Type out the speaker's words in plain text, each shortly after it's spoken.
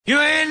You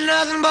ain't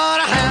nothing but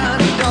a hound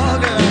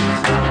dog,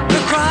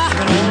 you're crying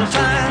all the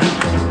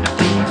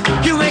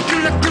time. You ain't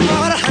nothing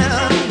but a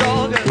hound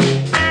dog,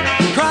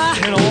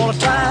 crying all the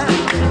time.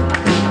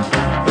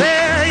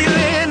 Well, you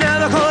ain't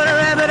never caught a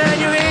rabbit and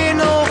you ain't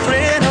no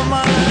friend of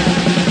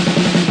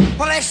mine.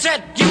 Well, they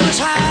said you was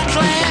high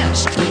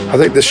class. I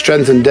think the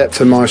strength and depth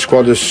of my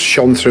squad has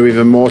shone through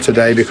even more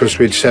today because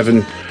we had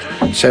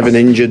seven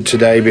injured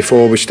today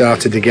before we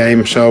started the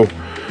game, so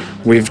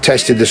we've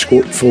tested the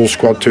full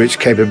squad to its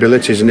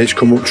capabilities and it's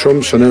come up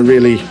trumps, and a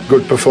really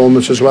good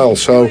performance as well.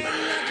 So,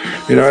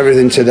 you know,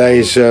 everything today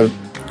is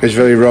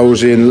very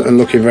rosy and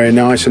looking very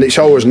nice, and it's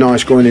always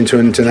nice going into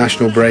an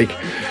international break,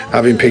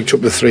 having picked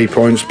up the 3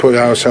 points, put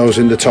ourselves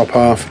in the top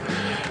half,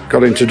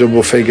 got into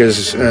double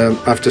figures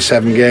after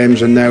 7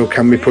 games, and now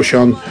can we push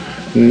on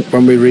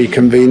when we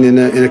reconvene in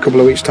a couple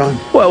of weeks' time?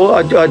 Well,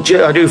 I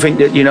do think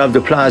that, you know, the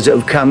players that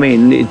have come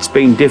in, it's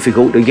been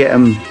difficult to get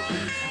them.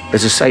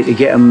 As I say, to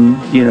get them,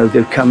 you know,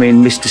 they've come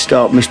in, missed the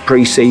start, missed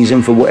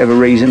pre-season for whatever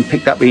reason,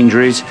 picked up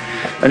injuries,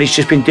 and it's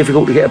just been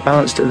difficult to get a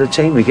balance to the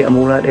team. We get them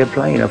all out there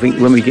playing. I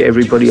think when we get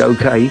everybody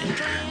okay,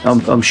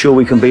 I'm sure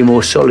we can be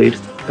more solid.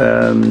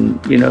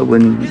 You know,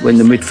 when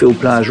the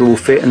midfield players are all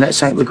fit, and that's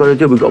something we've got to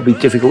do. We've got to be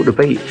difficult to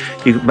beat.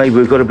 Maybe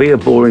we've got to be a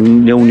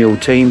boring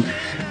 0-0 team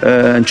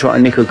and try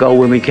to nick a goal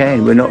when we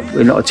can. We're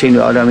not a team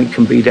that I don't think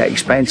can be that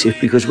expansive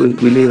because we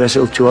leave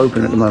ourselves too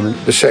open at the moment.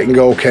 The second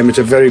goal came at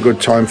a very good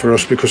time for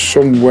us because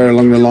somewhere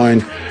along the line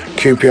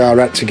QPR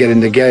had to get in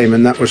the game,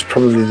 and that was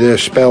probably their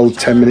spell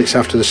 10 minutes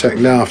after the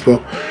second half.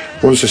 But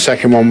once the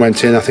second one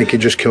went in, I think it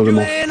just killed them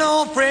off.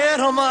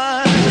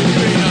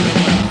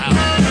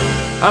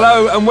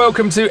 Hello and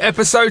welcome to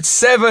episode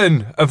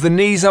 7 of the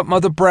Knees Up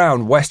Mother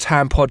Brown West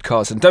Ham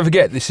podcast. And don't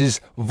forget, this is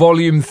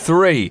volume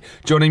 3.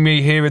 Joining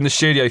me here in the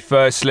studio,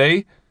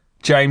 firstly,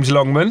 James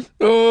Longman.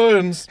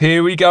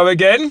 Here we go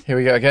again.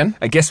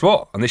 And guess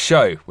what? On this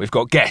show, we've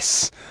got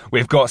guests.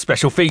 We've got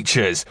special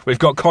features. We've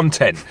got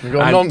content. We've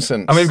got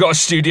nonsense. And we've got a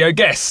studio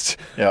guest.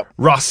 Yep.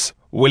 Russ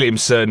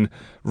Williamson,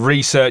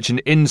 research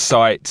and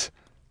insight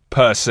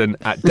person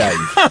at Dave.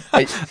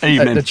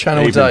 Evening. The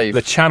Channel Dave.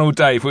 The Channel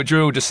Dave, which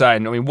we're all just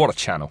saying, I mean, what a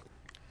channel.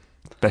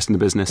 Best in the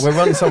business. We're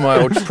running some of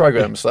my old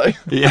programmes, though.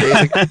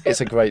 Yeah.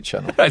 It's a great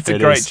channel. It's a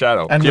great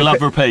channel. And you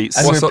love repeats.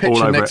 And we're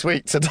pitching next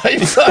week to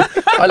Dave. So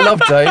I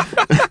love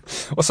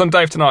Dave. What's on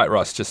Dave tonight,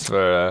 Russ? Just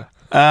for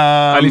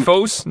Only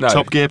Fools? No.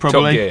 Top Gear,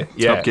 probably. Top Gear,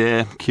 yeah. Top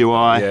Gear,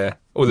 QI. Yeah.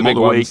 All the big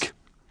Model ones. Week.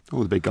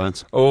 All the big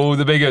guns. All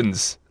the big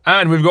uns.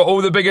 And we've got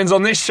all the big uns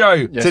on this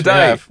show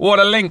today. What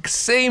a link.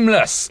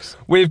 Seamless.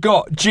 We've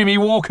got Jimmy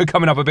Walker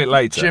coming up a bit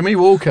later. Jimmy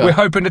Walker. We're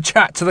hoping to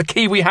chat to the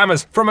Kiwi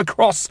Hammers from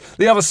across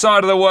the other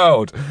side of the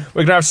world.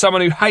 We're going to have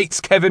someone who hates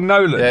Kevin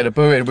Nolan. Yeah, the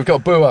booing. We've got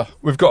a booer.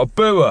 We've got a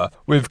booer.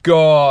 We've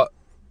got...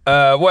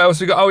 what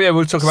else we got? Oh, yeah,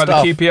 we'll talk about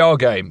the QPR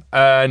game.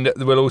 And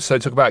we'll also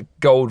talk about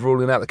Gold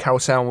ruling out the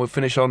carousel. And we'll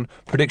finish on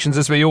predictions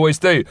as we always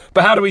do.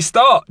 But how do we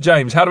start,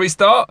 James? How do we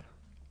start?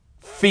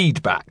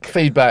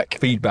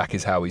 Feedback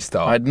is how we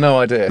start. I had no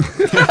idea.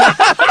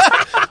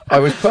 I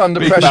was put under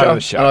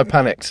pressure and I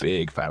panicked.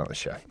 Big fan of the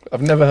show.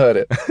 I've never heard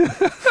it.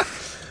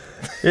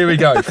 Here we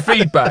go.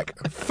 Feedback.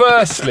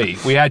 Firstly,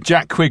 we had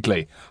Jack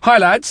Quigley. Hi,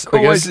 lads.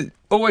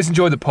 Always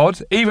enjoy the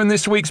pod. Even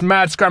this week's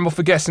mad scramble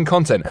for guests and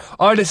content.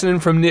 I listen in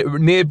from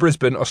near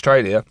Brisbane,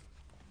 Australia.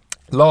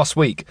 Last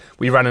week,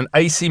 we ran an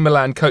AC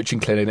Milan coaching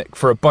clinic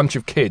for a bunch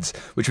of kids,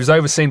 which was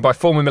overseen by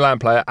former Milan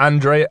player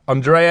Andrea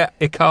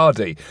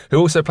Icardi, who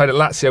also played at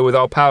Lazio with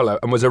our Paolo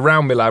and was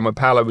around Milan when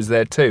Paolo was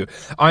there too.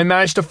 I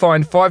managed to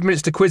find 5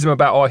 minutes to quiz him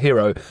about our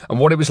hero and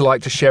what it was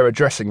like to share a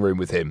dressing room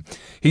with him.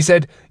 He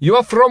said, "You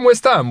are from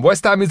West Ham.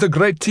 West Ham is a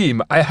great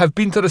team. I have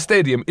been to the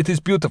stadium. It is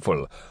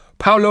beautiful.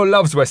 Paolo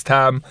loves West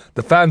Ham.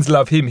 The fans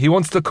love him. He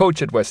wants to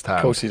coach at West Ham."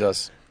 Of course he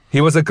does. He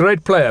was a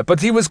great player,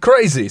 but he was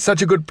crazy.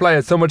 Such a good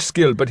player, so much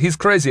skill, but he's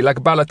crazy like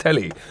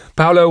Balotelli.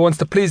 Paolo wants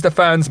to please the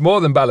fans more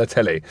than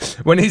Balotelli.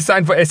 When he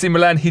signed for AC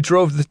Milan, he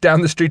drove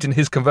down the street in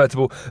his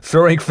convertible,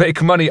 throwing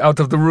fake money out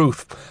of the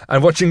roof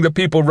and watching the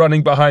people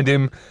running behind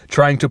him,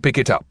 trying to pick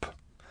it up.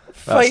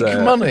 Fake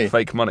money?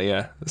 Fake money,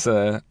 yeah. It's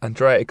an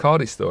Andrea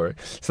Icardi story.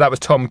 So that was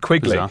Tom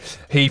Quigley. Bizarre.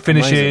 He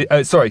finishes...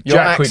 Your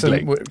Jack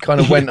accent Quigley. kind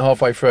of went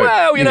halfway through.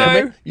 Well, you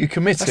know. You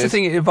committed. That's the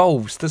thing, it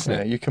evolves, doesn't it?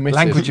 Yeah, you committed.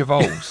 Language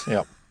evolves.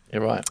 Yeah.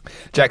 You're right.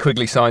 Jack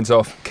Quigley signs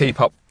off. Keep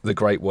up the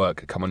great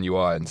work. Come on, you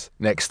Irons.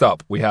 Next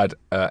up, we had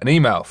an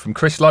email from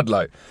Chris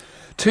Ludlow.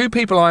 2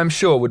 people I am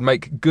sure would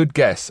make good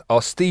guests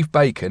are Steve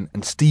Bacon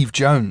and Steve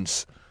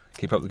Jones.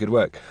 Keep up the good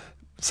work.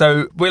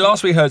 So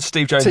last we heard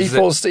Steve Jones.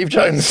 T4 Steve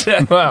Jones.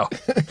 Yeah, well,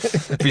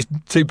 he's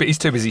too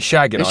busy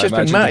shagging. He's just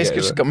been married. He's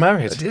just got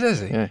married. Did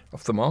he? Yeah.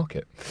 Off the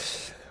market.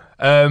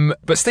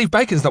 But Steve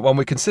Bacon's not one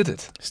we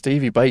considered.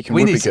 Stevie Bacon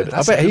would be good.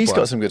 I bet he's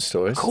got some good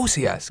stories. Of course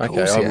he has.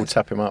 Okay, I will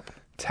tap him up.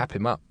 Tap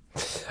him up.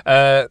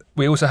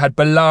 We also had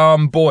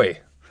Balam Boy.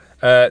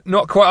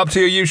 Not quite up to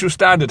your usual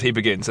standard, he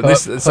begins. And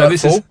this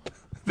is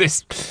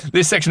This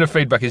section of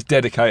feedback is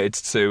dedicated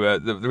to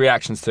the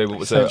reactions to what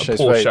was a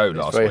poor show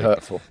last week. Very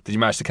hurtful. Did you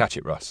manage to catch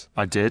it, Russ?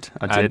 I did.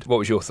 And what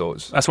was your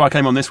thoughts? That's why I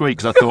came on this week,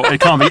 because I thought it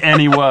can't be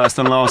any worse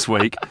than last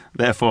week.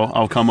 Therefore,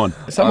 I'll come on.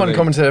 Someone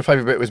commented their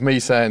favourite bit was me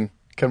saying,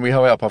 "Can we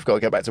hurry up? I've got to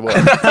get back to work."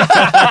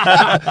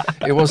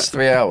 It was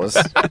 3 hours.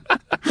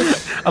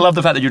 I love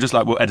the fact that you're just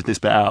like, we'll edit this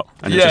bit out.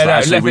 And Yeah, it's just like,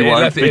 no, actually, we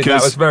won't, left it in. That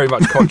because was very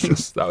much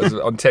conscious. That was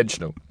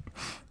intentional.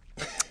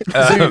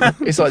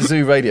 It's like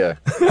zoo radio.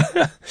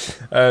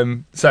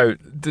 So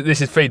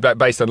this is feedback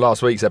based on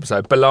last week's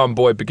episode. Balam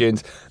Boy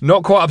begins,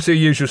 not quite up to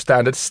your usual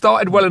standards.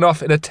 Started well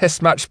enough in a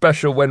test match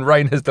special when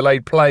rain has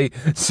delayed play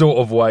sort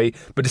of way,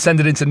 but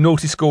descended into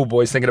naughty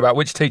schoolboys thinking about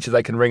which teacher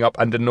they can ring up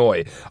and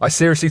annoy. I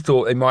seriously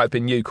thought it might have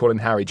been you calling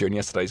Harry during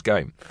yesterday's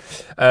game.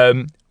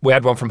 We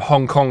had one from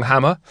Hong Kong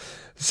Hammer.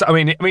 So, I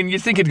mean,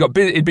 you'd think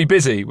he'd be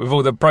busy with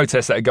all the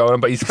protests that are going on,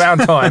 but he's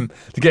found time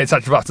to get in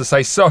touch with us to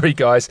say, sorry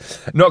guys,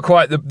 not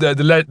quite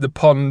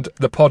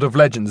the pod of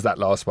legends. That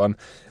last one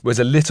was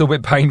a little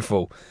bit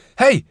painful.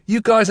 Hey,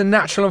 you guys are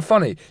natural and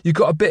funny. You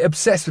got a bit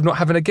obsessed with not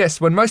having a guest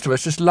when most of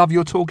us just love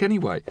your talk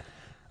anyway.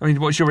 I mean,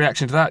 what's your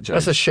reaction to that,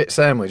 James? That's a shit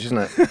sandwich, isn't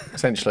it?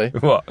 Essentially.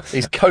 What?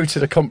 He's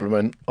coated a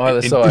compliment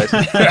either side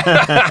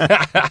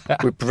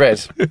with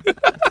bread.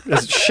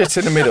 There's shit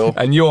in the middle.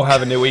 And you're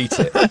having to eat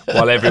it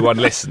while everyone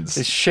listens.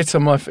 He's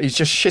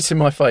just shit in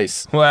my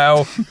face.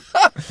 Well.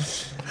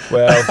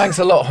 Thanks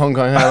a lot, Hong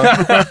Kong Hammer.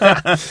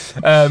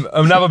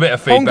 Another bit of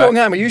feedback. Hong Kong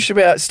Hammer, you should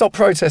be out. Stop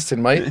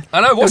protesting, mate.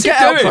 I know, what's he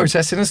get out doing?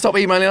 protesting and stop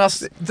emailing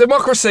us.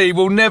 Democracy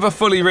will never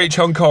fully reach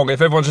Hong Kong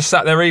if everyone just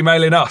sat there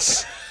emailing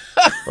us.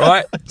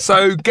 Right?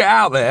 So get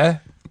out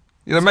there,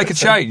 make a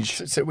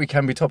change. So we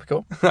can be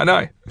topical. I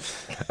know.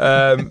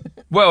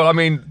 Well, I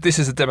mean, this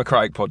is a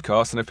democratic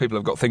podcast, and if people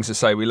have got things to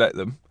say, we let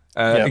them.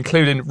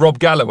 Including Rob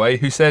Galloway,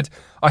 who said,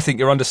 I think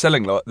you're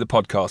underselling the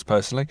podcast,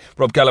 personally.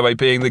 Rob Galloway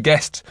being the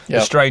guest,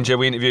 the stranger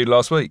we interviewed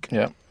last week.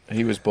 Yeah,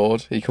 he was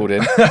bored. He called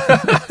in.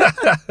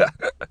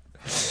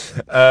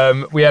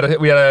 We had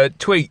a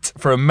tweet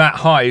from Matt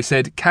High who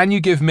said, can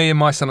you give me and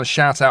my son a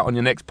shout out on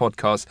your next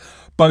podcast?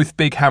 Both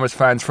big Hammers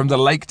fans from the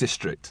Lake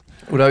District.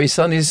 Although his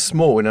son is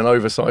small in an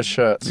oversized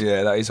shirt.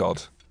 Yeah, that is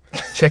odd.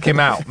 Check him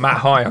out, Matt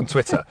High on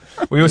Twitter.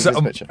 We also,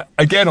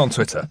 again on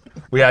Twitter,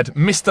 we had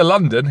Mr.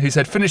 London who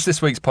said, finish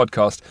this week's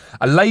podcast.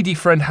 A lady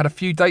friend had a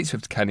few dates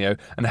with Canio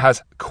and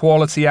has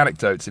quality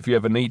anecdotes if you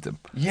ever need them.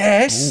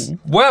 Yes. Ooh.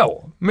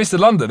 Well, Mr.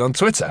 London on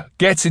Twitter,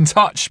 get in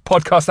touch,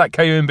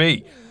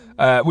 podcast@KUMB.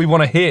 We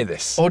want to hear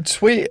this. Or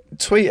tweet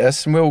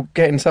us and we'll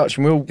get in touch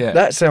and we'll... Yeah.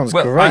 That sounds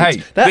great.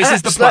 Hey,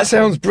 that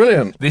sounds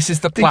brilliant. This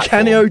is the platform. The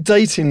Canio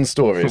dating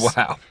stories.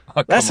 Wow.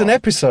 That's an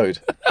episode.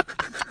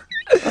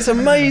 That's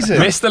amazing.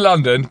 Mr.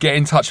 London, get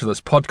in touch with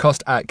us,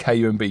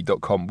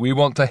 podcast@kumb.com. We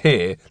want to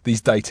hear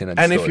these dating and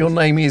stories. If your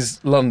name is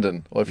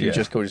London, or if you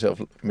just call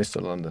yourself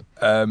Mr. London.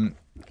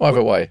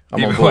 Either way,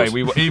 I'm on board.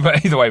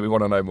 Either way, we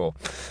want to know more.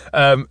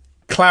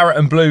 Claret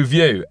and Blue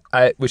View,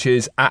 which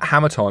is at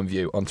Hammertime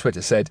View on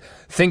Twitter, said,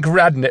 think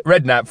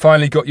Redknapp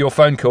finally got your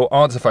phone call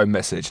answer phone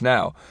message.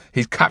 Now,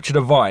 he's captured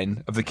a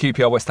vine of the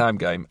QPR West Ham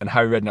game and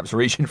Harry Redknapp's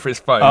reaching for his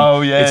phone.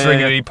 Oh, yeah. It's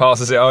ringing and he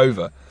passes it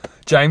over.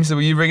 James,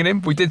 were you ringing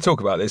him? We did talk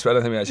about this, but I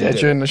don't think we actually did.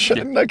 During the show.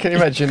 No, can you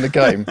imagine the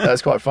game?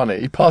 That's quite funny.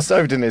 He passed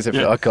over, didn't he? As if,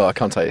 oh, God, I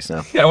can't take this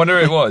now. Yeah, I wonder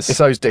who it was. It's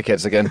those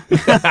dickheads again.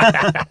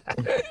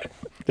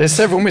 There's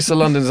several Mr.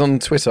 Londons on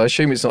Twitter. I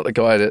assume it's not the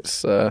guy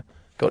that's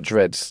got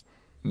dreads.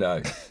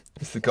 No.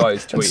 It's the guy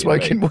who's tweeting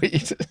smoking me.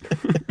 Weed.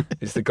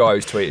 It's the guy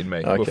who's tweeting me.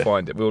 Okay. We'll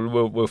find it.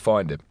 We'll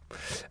find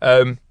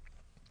him.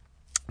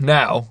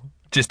 Now,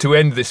 just to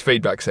end this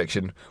feedback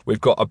section,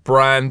 we've got a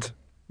brand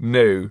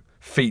new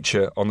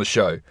feature on the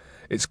show.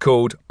 It's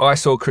called I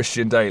Saw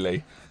Christian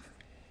Daly,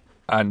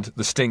 and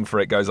the sting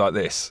for it goes like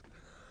this.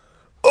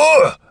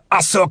 Oh,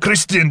 I saw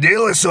Christian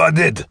Daly, so I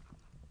did.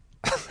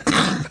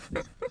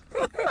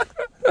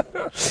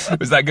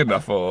 Was that good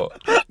enough? Or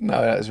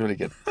no, that was really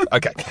good.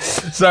 Okay,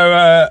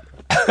 so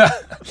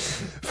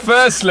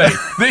firstly,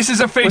 this is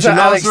a feature. Was that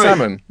last Alex week.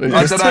 Salmon?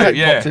 I don't know.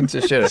 Yeah,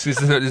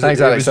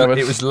 Thanks, Alex Salmon.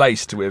 It was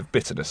laced with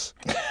bitterness.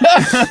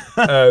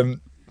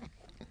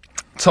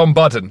 Tom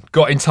Budden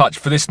got in touch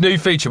for this new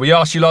feature. We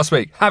asked you last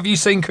week, have you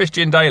seen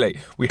Christian Daly?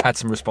 We had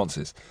some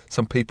responses.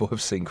 Some people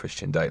have seen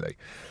Christian Daly.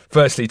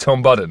 Firstly,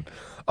 Tom Budden.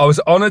 I was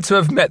honoured to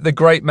have met the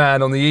great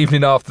man on the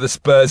evening after the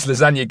Spurs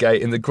lasagna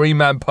gate in the Green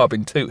Man pub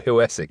in Toot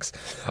Hill, Essex.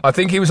 I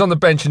think he was on the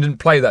bench and didn't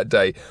play that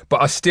day,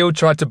 but I still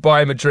tried to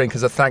buy him a drink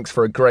as a thanks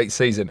for a great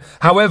season.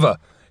 However,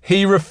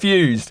 he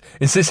refused,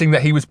 insisting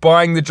that he was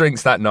buying the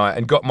drinks that night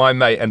and got my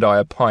mate and I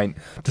a pint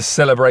to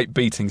celebrate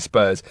beating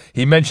Spurs.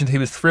 He mentioned he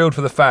was thrilled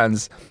for the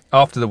fans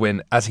after the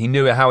win, as he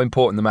knew how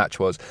important the match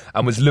was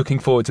and was looking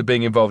forward to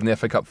being involved in the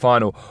FA Cup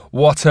final.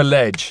 What a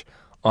ledge.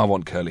 I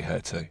want curly hair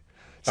too.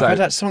 So, I've had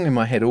that song in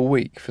my head all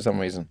week for some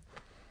reason.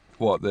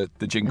 What, the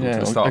jingle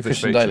to the start of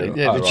this feature? Daily.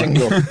 Yeah, the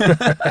jingle.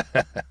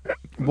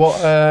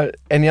 What,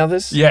 any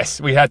others?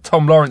 Yes, we had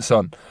Tom Lawrence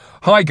on.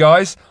 Hi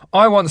guys,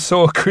 I once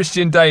saw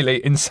Christian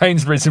Daly in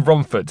Sainsbury's in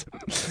Romford.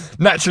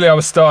 Naturally, I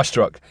was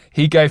starstruck.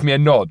 He gave me a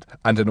nod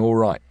and an all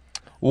right.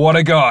 What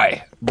a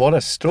guy. What a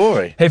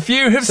story. If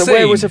you have So seen...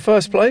 where was the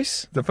first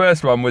place? The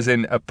first one was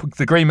in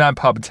the Green Man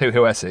pub in Two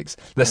Hill, Essex.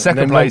 The second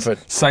then place,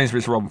 Romford.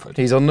 Sainsbury's Romford.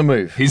 He's on the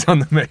move. He's on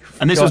the move.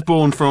 And this was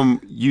born from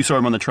you saw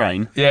him on the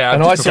train. Yeah.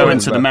 And just I before saw Going it to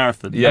was the about-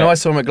 marathon. Yeah. And I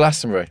saw him at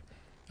Glastonbury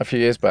a few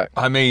years back.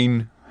 I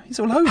mean... He's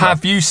all over.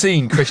 Have you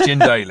seen Christian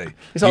Daly?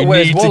 He's like, you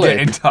 "Where's need to Wally?" get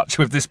in touch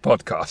with this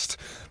podcast.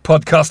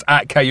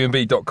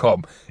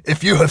 podcast@kumb.com.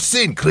 If you have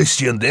seen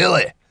Christian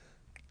Daly.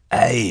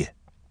 Hey.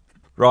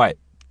 Right.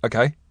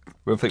 Okay.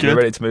 We're Good.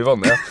 ready to move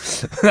on now.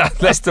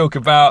 Let's talk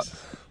about...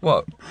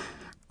 What?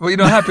 Well, you're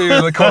not happy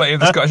with the quality of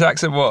the Scottish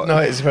accent? What? No,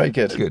 it's very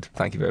good. Good.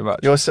 Thank you very much.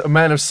 You're a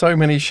man of so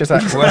many shit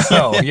accents.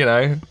 Well, you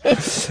know.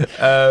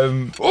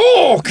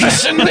 Oh,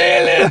 Christian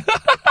Daly!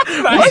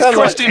 Why sound is like-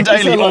 Christian you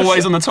Daly sound like-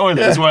 always on the toilet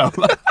as well?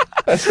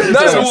 That's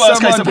That's the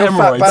worst case of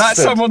hemorrhoids.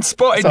 That's someone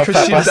spotting It's our fat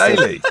Christian bastard.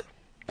 Daly.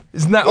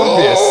 Isn't that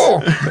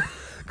obvious?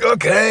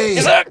 Okay.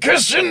 Is that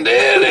Christian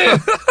Daly?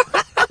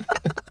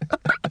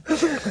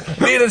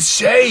 Made of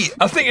shade.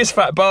 I think it's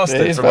Fat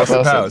Bastard It is from Fat Austin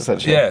Bastard, Powers.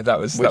 essentially. Yeah, that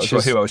was Which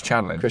is who I was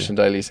channeling. Christian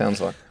Daly sounds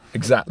like.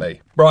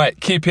 Exactly. Right,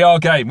 QPR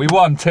game. We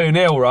won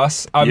 2-0,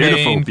 Russ. I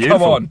Beautiful, mean, beautiful.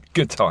 come on.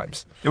 Good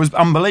times. It was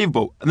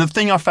unbelievable. And the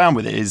thing I found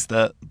with it is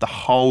that the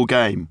whole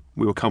game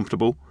we were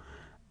comfortable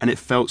and it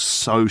felt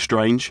so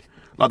strange.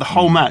 Like the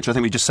whole match, I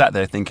think we just sat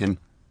there thinking,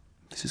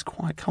 this is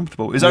quite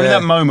comfortable. It was only Yeah.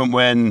 that moment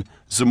when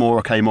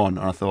Zamora came on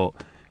and I thought,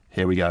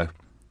 here we go.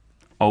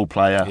 Old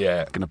player,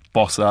 Yeah. going to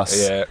boss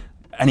us. Yeah.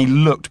 And he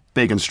looked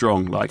big and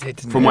strong. Like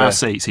didn't from he? our Yeah.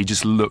 seats, he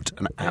just looked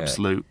an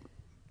absolute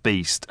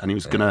beast. And he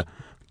was going to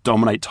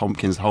dominate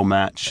Tompkins the whole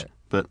match.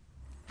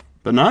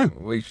 But no.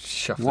 We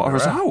shuffled What a around.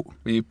 result.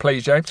 Were you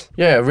pleased, James?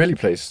 Yeah, really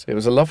pleased. It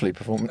was a lovely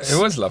performance. It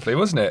was lovely,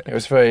 wasn't it? It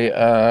was very.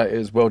 It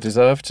was well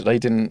deserved. They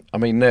didn't. I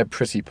mean, they're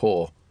pretty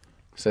poor,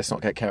 so let's not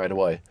get carried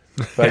away.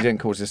 But they didn't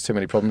cause us too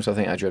many problems. I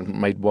think Adrian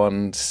made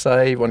one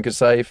good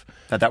save.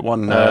 Had that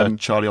one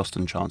Charlie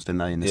Austin chance, didn't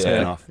they, in the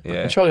second half? Yeah.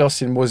 And Charlie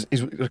Austin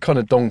is the kind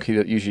of donkey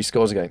that usually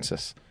scores against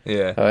us,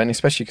 Yeah. and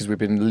especially because we've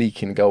been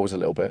leaking goals a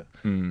little bit.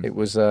 It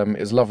was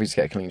lovely to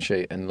get a clean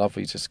sheet and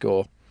lovely to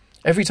score.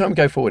 Every time we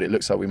go forward, it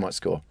looks like we might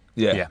score.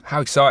 Yeah. Yeah.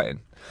 How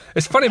exciting.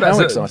 It's funny about How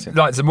exciting.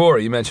 like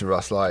Zamora, you mentioned,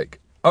 Russ, like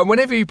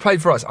whenever he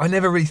played for us, I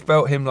never really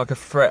felt him like a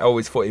threat. I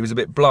always thought he was a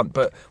bit blunt,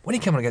 but when he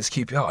came on against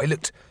QPR, he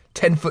looked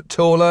 10 foot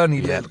taller and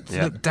he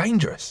looked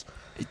dangerous.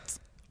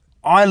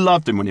 I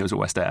loved him when he was at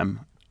West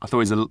Ham. I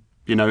thought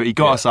he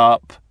got us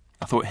up.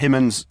 I thought him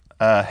and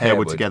Harewood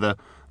Harewood. together,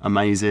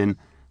 amazing.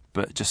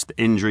 But just the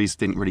injuries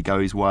didn't really go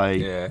his way.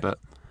 Yeah. But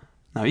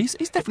no, he's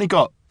definitely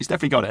got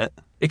it.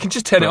 He can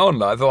just turn it on.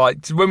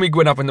 Like when we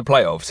went up in the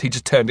playoffs, he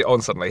just turned it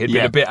on suddenly. He'd been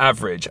Yeah. a bit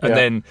average, and Yeah.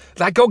 then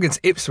that goal against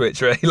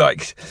Ipswich, where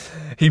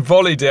he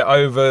volleyed it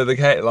over the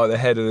head, like the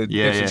head of the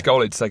Yeah, Ipswich yeah.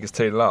 goalie to take us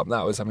 2-0 up.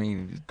 That was, I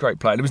mean, great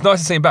play. And it was nice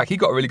to see him back. He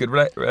got a really good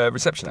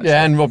reception. Actually.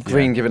 Yeah, and Rob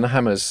Green giving the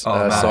hammers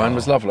man. sign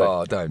was lovely.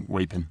 Oh, don't.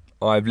 Weeping.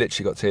 I've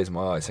literally got tears in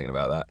my eyes thinking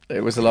about that.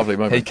 It was a lovely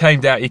moment. He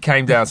came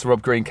down. So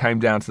Rob Green came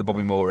down to the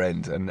Bobby Moore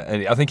end, and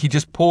I think he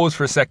just paused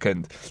for a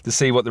second to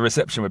see what the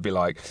reception would be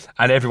like,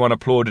 and everyone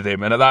applauded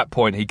him. And at that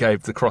point, he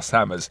gave the cross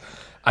hammers,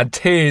 and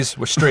tears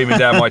were streaming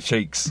down my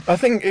cheeks. I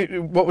think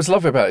what was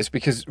lovely about it is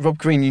because Rob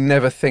Green, you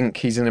never think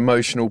he's an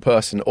emotional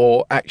person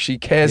or actually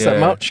cares that Yeah,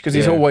 much because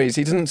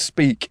he doesn't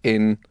speak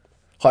in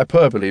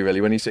hyperbole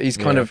really when he's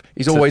kind of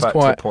he's To always the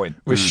quite point.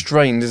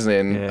 restrained, isn't he?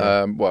 And,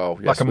 Yeah.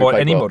 yes, Like we played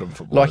any well. modern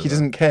footballer, like he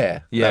doesn't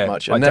care Yeah, that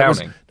much. like And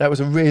Downing. that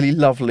was a really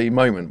lovely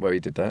moment where he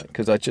did that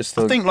because I just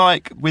thought I think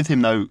like with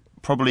him though,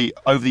 probably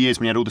over the years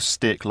when he had all the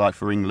stick like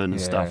for England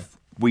and Yeah. stuff,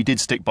 we did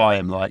stick by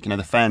him. Like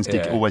the fans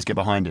did Yeah. always get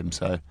behind him.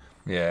 So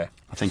Yeah.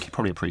 I think he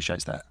probably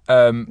appreciates that.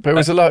 but it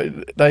was a lot.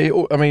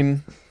 I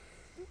mean,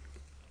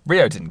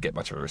 Rio didn't get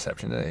much of a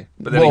reception, did he?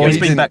 But Well, again, He's he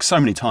been didn't- back so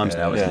many times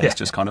now. Isn't yeah. it? It's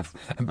just kind of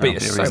and beat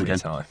us here so he is many again.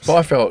 times. but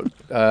I felt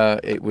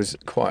it was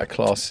quite a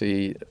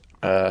classy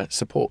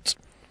support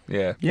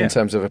Yeah. Yeah. in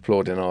terms of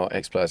applauding our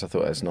ex-players. I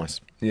thought it was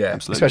nice. Yeah.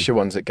 Absolutely. Especially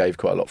ones that gave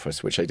quite a lot for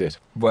us, which they did.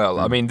 Well,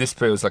 I mean, this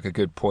feels like a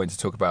good point to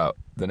talk about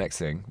the next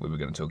thing we were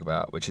going to talk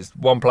about, which is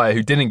one player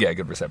who didn't get a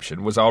good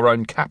reception was our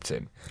own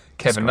captain,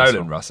 Kevin Disgraceful.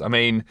 Nolan, Russ. I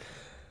mean,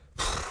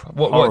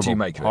 what do you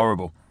make of it?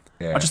 Horrible.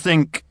 Yeah. I just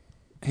think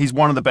he's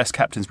one of the best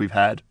captains we've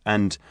had,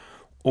 and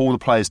all the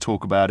players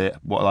talk about it,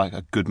 what like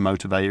a good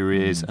motivator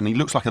he is, and he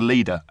looks like a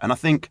leader. And I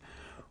think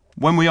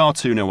when we are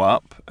 2-0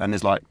 up and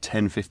there's like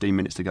 10, 15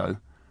 minutes to go,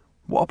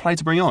 what a player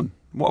to bring on.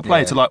 What a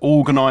player Yeah. to like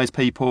organise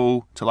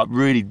people, to like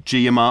really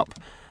G him up.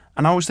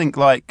 And I always think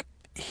like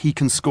he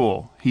can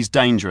score. He's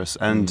dangerous.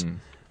 And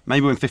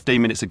maybe when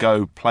 15 minutes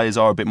ago players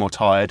are a bit more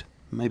tired,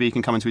 maybe he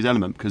can come into his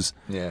element because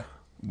Yeah.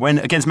 when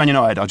against Man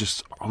United,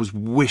 I was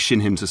wishing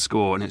him to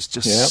score, and it's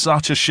just Yep.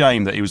 such a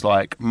shame that he was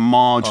like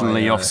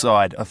marginally yeah.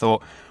 offside. I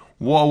thought,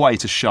 what a way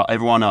to shut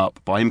everyone up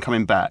by him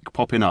coming back,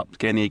 popping up,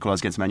 getting the equaliser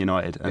against Man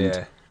United, and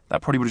Yeah.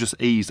 that probably would have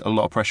just eased a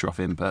lot of pressure off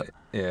him. But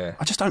Yeah.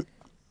 I just don't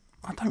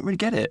really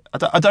get it.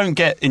 I don't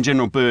get in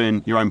general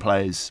booing your own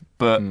players,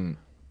 but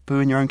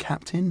booing your own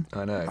captain.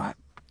 I know. Like,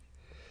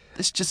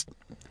 it's just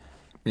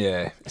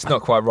Yeah. It's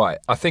not quite right.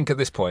 I think at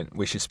this point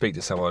we should speak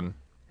to someone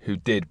who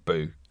did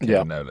boo Kevin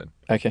Yeah. Nolan.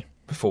 Okay.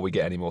 before we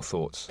get any more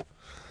thoughts.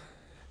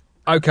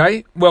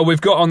 Okay, well, we've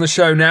got on the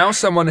show now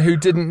someone who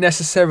didn't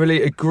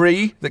necessarily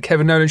agree that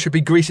Kevin Nolan should be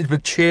greeted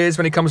with cheers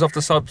when he comes off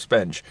the subs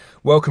bench.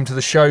 Welcome to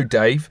the show,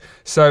 Dave.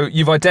 So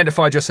you've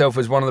identified yourself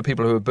as one of the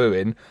people who are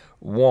booing.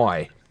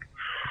 Why?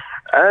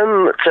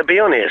 To be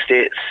honest,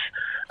 it's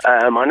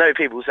I know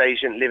people say he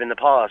shouldn't live in the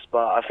past,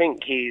 but I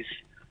think he's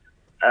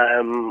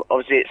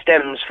obviously it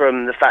stems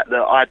from the fact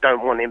that I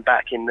don't want him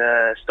back in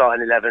the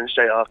starting 11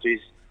 straight after his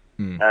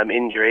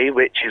injury,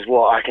 which is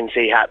what I can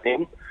see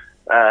happening.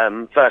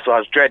 First of all, I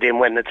was dreading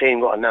when the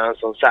team got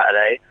announced on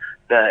Saturday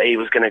that he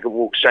was going to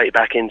walk straight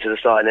back into the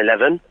starting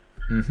 11.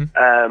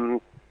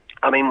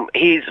 I mean,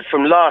 he's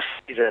from last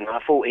season. I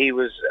thought he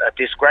was a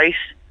disgrace.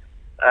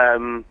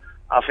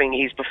 I think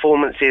his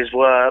performances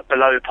were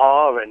below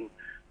par, and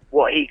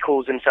what he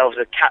calls himself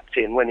as a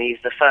captain when he's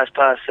the first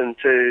person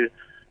to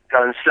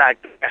go and slag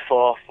the ref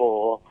off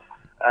or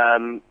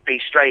be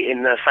straight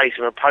in the face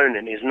of an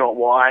opponent is not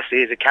what I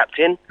see as a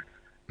captain.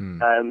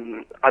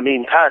 I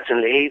mean,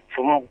 personally,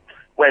 from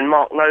when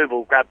Mark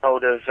Noble grabbed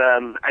hold of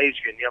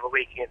Adrian the other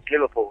week against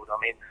Liverpool,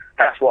 I mean,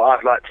 that's what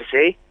I'd like to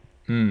see.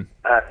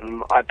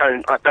 I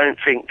don't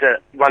think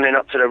that running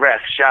up to the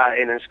ref,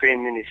 shouting and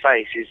screaming in his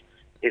face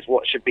is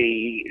what should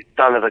be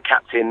done of a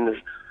captain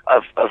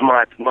of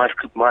my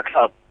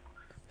club.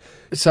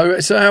 So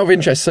out of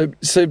interest,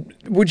 so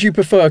would you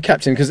prefer a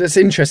captain? Because it's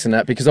interesting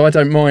because I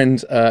don't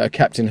mind a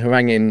captain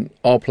haranguing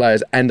our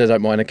players, and I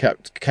don't mind a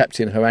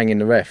captain haranguing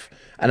the ref,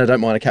 and I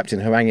don't mind a captain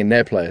haranguing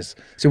their players.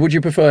 So would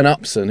you prefer an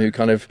Upson who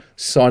kind of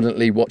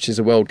silently watches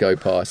the world go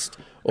past,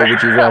 or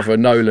would you rather a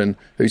Nolan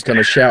who's kind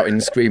of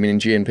shouting, screaming,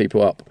 and geeing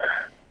people up?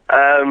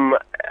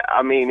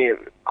 I mean,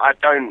 I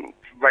don't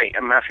rate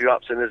Matthew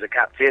Upson as a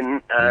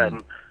captain.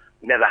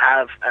 Never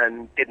have,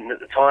 and didn't at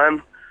the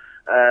time.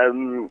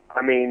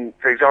 I mean,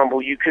 for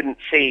example, you couldn't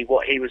see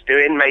what he was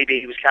doing.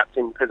 Maybe he was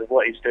captain because of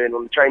what he was doing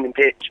on the training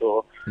pitch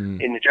or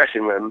in the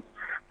dressing room.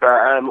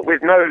 But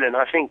with Nolan,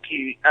 I think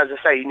you, as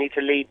I say, you need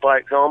to lead by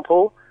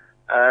example.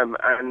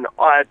 And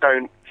I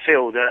don't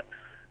feel that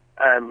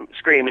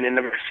screaming in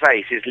the ref's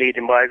face is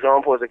leading by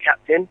example as a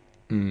captain.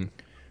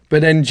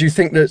 But then do you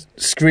think that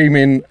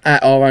screaming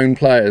at our own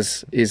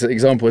players is an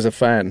example as a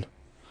fan?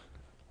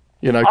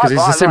 You know, because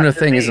it's a similar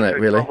thing, isn't it,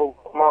 really? Example,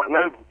 what Mark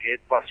Noble did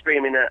by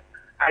screaming at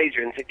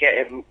Adrian to get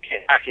him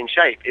back in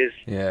shape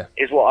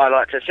is what I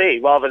like to see,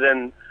 rather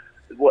than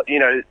what, you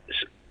know,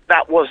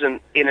 that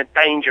wasn't in a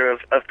danger of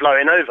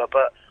blowing over.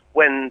 But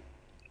when,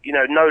 you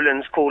know,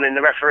 Nolan's calling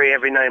the referee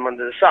every name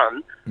under the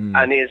sun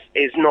and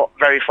is not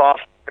very far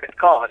from the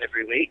card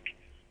every week,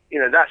 you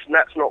know, that's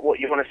not what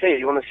you want to see.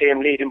 You want to see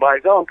him leading by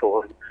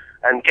example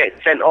and get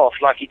sent off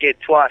like he did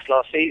twice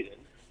last season.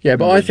 Yeah,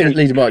 but I think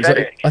leading by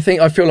example,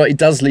 I feel like he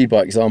does lead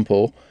by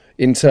example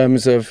in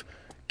terms of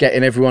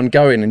getting everyone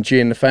going and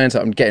geeing the fans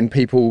up and getting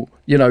people,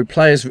 you know,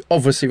 players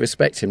obviously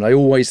respect him. They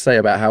always say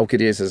about how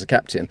good he is as a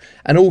captain.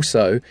 And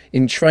also,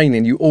 in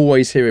training, you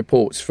always hear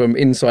reports from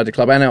inside the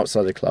club and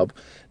outside the club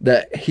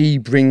that he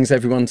brings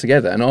everyone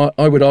together. And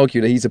I would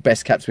argue that he's the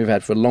best captain we've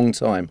had for a long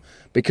time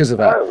because of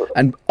that.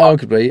 And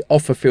arguably,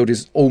 off the field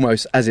is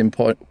almost as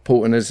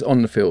important as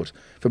on the field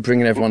for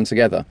bringing everyone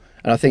together.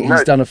 And I think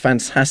he's done a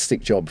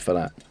fantastic job for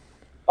that.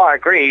 I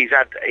agree.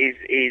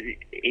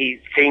 He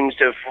seems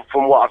to,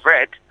 from what I've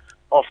read,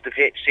 off the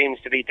pitch seems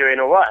to be doing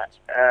all right.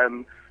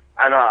 And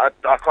I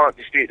can't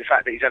dispute the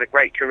fact that he's had a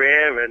great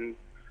career, and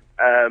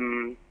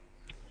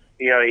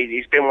you know,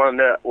 he's been one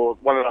of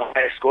the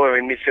highest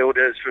scoring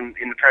midfielders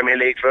in the Premier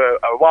League for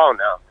a while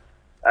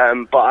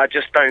now. But I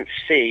just don't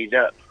see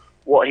that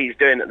what he's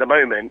doing at the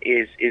moment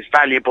is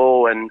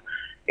valuable, and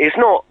it's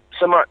not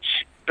so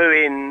much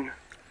booing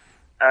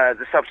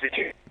the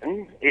substitution,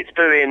 it's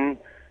booing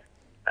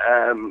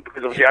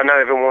because obviously I know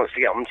everyone wants to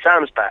get on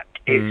Sam's back.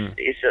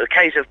 It's a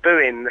case of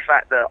booing the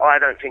fact that I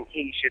don't think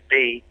he should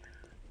be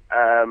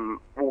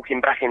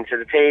walking back into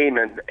the team,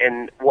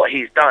 and what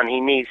he's done,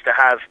 he needs to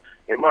have,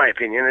 in my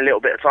opinion, a little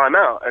bit of time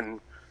out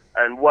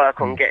and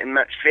work on getting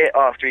match fit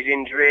after his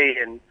injury,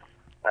 and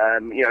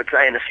you know,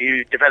 playing a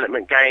few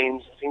development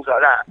games, things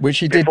like that. Which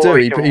he did do.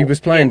 He was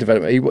playing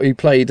development. He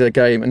played a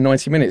game in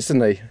 90 minutes,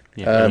 didn't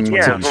he?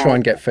 To try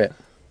and get fit.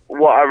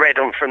 What I read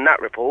from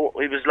that report,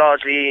 he was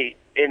largely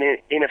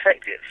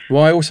ineffective.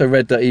 Well, I also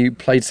read that he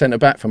played centre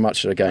back for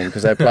much of the game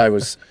because their player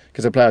was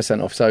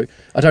sent off. So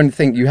I don't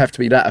think you have to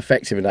be that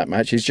effective in that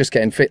match. He's just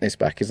getting fitness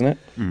back, isn't it?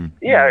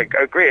 Yeah,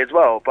 I agree as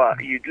well.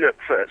 But you'd look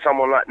for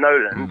someone like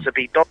Nolan to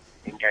be dominant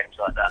in games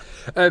like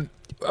that.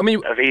 I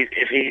mean,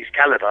 if he's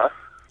calibre.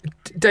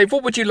 Dave,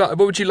 what would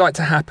you like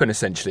to happen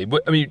essentially?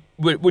 I mean,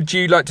 would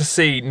you like to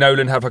see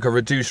Nolan have like a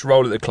reduced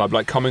role at the club,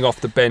 like coming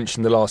off the bench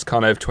in the last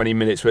kind of 20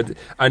 minutes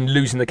and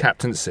losing the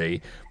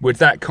captaincy? Would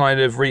that kind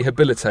of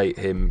rehabilitate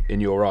him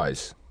in your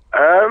eyes?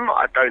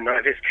 I don't know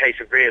if it's a case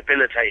of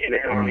rehabilitating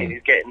him. I mean,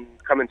 he's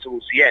coming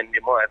towards the end,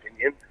 in my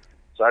opinion.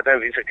 So I don't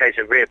think it's a case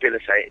of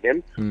rehabilitating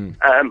him.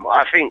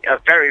 I think a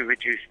very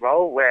reduced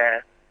role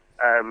where,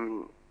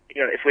 you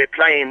know, if we're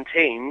playing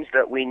teams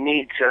that we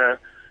need to,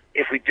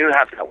 if we do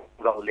have that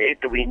goal lead,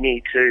 that we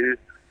need to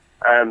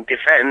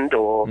defend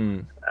or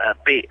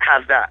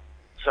have that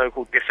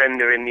so-called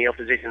defender in the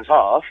opposition's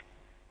half,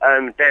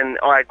 then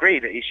I agree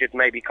that he should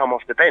maybe come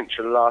off the bench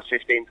for the last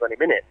 15, 20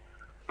 minutes.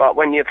 But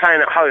when you're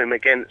playing at home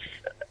against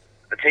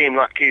a team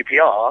like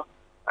QPR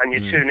and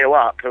you're 2-0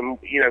 up and,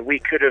 we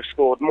could have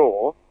scored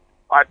more,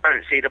 I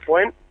don't see the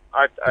point.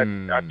 I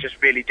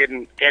just really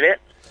didn't get it.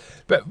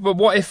 But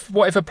what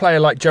if a player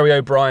like Joey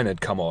O'Brien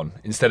had come on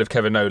instead of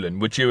Kevin Nolan?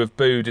 Would you have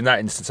booed in that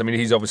instance? I mean,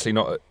 he's obviously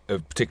not a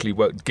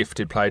particularly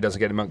gifted player, doesn't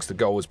get amongst the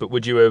goals, but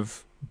would you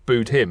have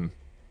booed him?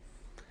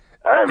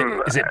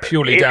 Is it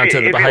purely down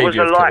to the behaviour? If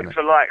it was a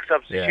like-for-like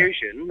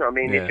substitution, I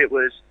mean, if it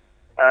was,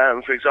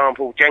 for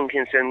example,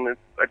 Jenkinson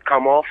had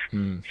come off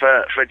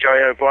for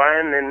Joey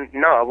O'Brien, then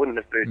no, I wouldn't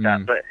have booed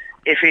that. But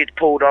if he'd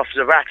pulled off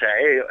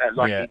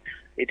Zarate,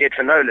 he did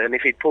for Nolan,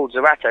 if he'd pulled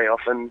Zarate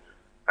off and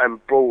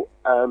brought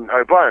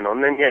O'Brien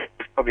on, then we've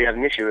probably had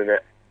an issue with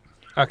it.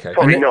 Okay.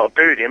 Probably not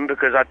booed him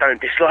because I don't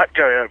dislike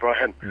Joey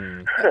O'Brien.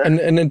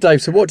 And then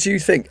Dave, so what do you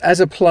think as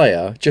a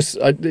player?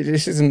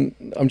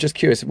 I'm just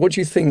curious. What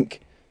do you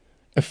think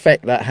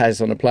effect that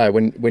has on a player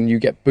when you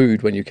get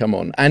booed when you come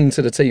on, and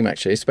to the team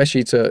actually,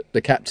 especially to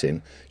the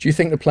captain? Do you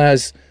think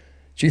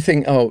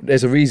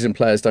there's a reason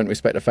players don't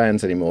respect the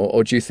fans anymore,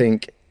 or do you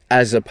think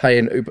as a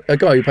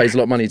guy who pays a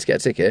lot of money to get a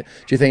ticket,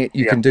 do you think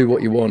you can do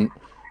what you want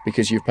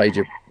because you've paid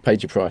your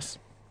price?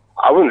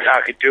 I wouldn't say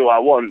I could do what I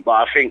want, but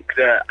I think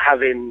that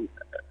having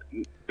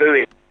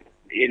booing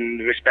in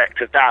respect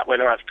of that when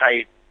I've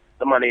paid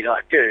the money that I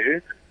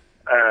do,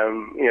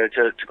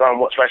 to go and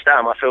watch West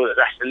Ham, I feel that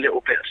that's a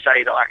little bit of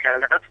say that I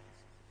can have.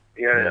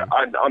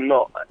 I'm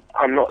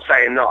not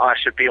saying that I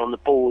should be on the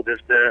board of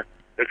the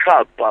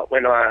club, but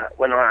when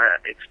I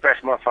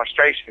express my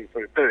frustration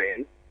for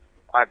booing,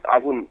 I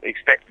wouldn't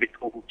expect to be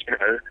called,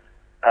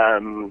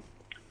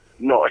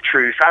 not a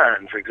true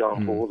fan, for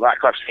example,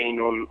 like I've seen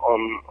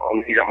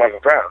on He's Up Mother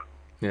Brown.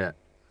 Yeah.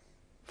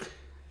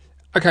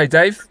 Okay,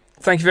 Dave,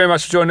 thank you very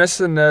much for joining us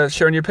and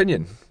sharing your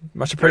opinion.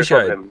 Much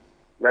appreciated.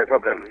 No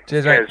problem.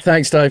 Cheers, mate.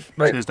 Thanks, Dave.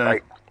 Mate. Cheers,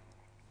 Dave.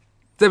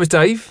 There was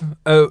Dave,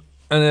 and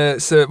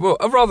it's a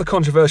rather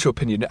controversial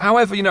opinion.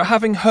 However,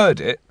 having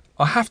heard it,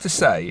 I have to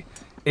say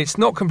it's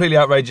not completely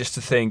outrageous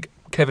to think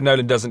Kevin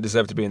Nolan doesn't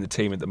deserve to be in the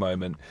team at the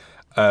moment.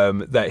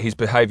 That his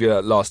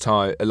behaviour last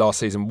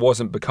season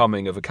wasn't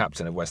becoming of a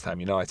captain of West Ham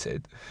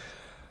United.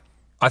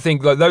 I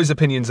think those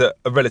opinions are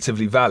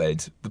relatively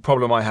valid. The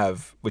problem I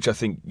have, which I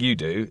think you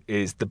do,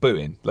 is the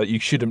booing.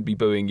 You shouldn't be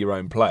booing your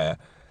own player.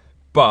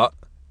 But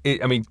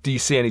do you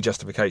see any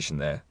justification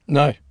there?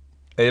 No.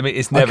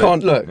 It's never. I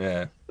can't look.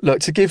 Yeah.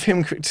 Look, to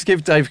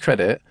give Dave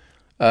credit,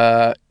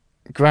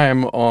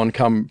 Graham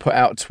put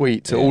out a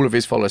tweet to all of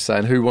his followers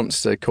saying who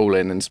wants to call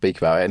in and speak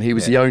about it, and he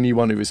was the only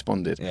one who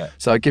responded. Yeah.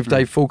 So I give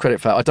Dave full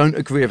credit for that. I don't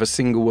agree with a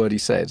single word he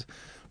said,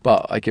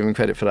 but I give him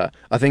credit for that.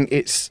 I think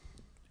it's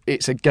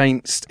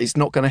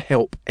not going to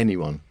help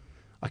anyone.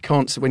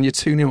 When you're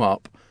 2-0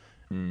 up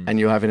and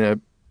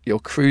you're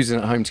cruising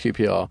at home to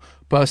QPR.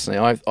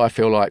 Personally, I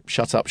feel like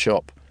shut up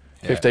shop.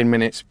 15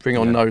 minutes, bring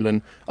on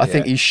Nolan. I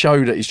think he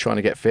showed that he's trying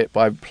to get fit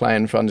by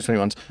playing for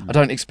under-21s. I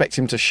don't expect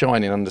him to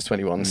shine in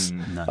under-21s.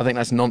 No. I think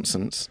that's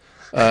nonsense.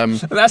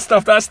 That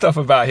stuff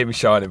about him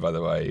shining, by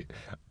the way.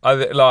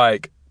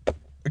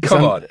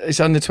 Come on. It's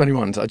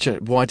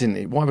under-21s.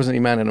 Why wasn't he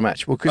man in a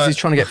match? Well, because he's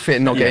trying to get fit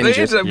and not get injured.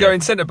 He ended up going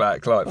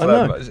centre-back. I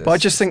know, but I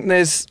just think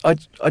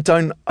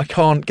I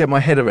can't get my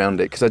head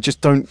around it because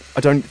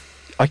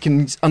I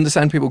can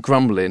understand people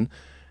grumbling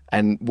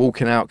and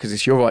walking out because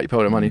it's your right, you pay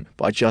all the money,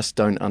 but I just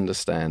don't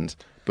understand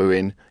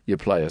booing your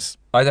players.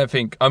 I don't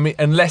think,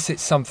 unless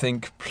it's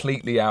something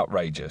completely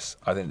outrageous,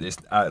 I think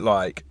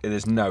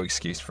there's no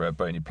excuse for a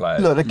booing your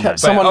players. Look,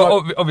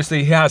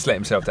 obviously he has let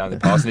himself down in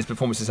the past and his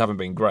performances haven't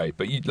been great,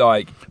 but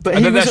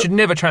that should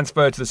never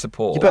transfer to the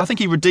support. Yeah, but I think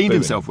he redeemed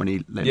himself when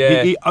he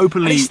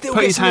openly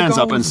put his hands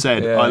up and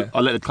said, I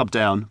let the club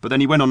down, but then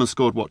he went on and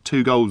scored,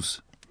 2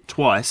 goals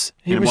twice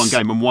in one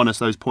game and won us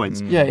those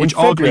points, which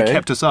arguably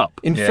kept us up.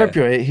 In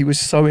February, he was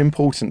so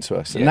important to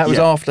us, and that was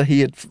after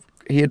he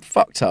had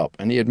fucked up,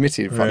 and he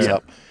admitted he fucked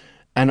up.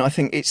 And I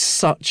think it's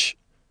such.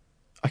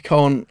 I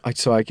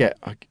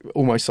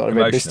almost started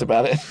red pissed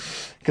about it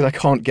because I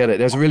can't get it.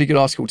 There's a really good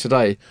article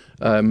today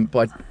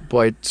by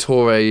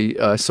Tore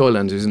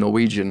Soiland, who's a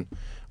Norwegian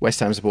West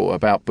Ham supporter,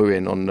 about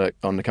booing on the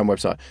Come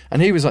website,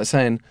 and he was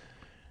saying,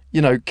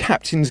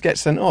 captains get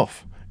sent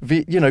off.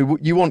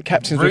 You want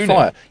captains with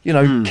fire.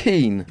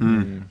 Keane,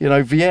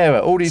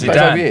 Vieira, all these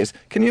players over the years.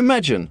 Can you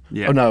imagine?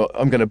 Yeah. Oh no,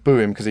 I'm going to boo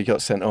him because he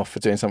got sent off for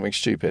doing something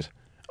stupid.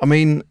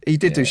 He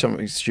did do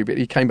something stupid.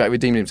 He came back,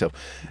 redeemed himself.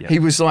 Yeah. He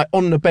was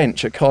on the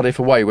bench at Cardiff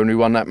away when we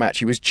won that match.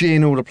 He was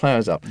geeing all the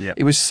players up. Yeah.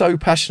 He was so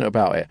passionate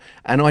about it,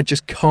 and I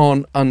just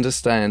can't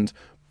understand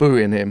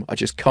booing him. I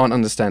just can't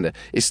understand it.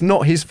 It's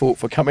not his fault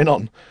for coming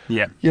on.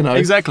 Yeah,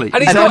 exactly.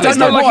 And it's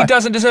not like he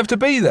doesn't deserve to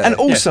be there. And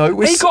also,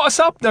 he got us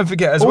up. Don't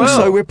forget as well.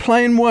 Also, we're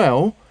playing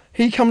well.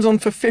 He comes on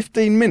for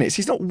 15 minutes.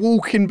 He's not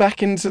walking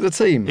back into the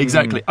team.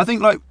 Exactly. I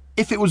think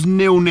if it was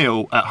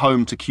 0-0 at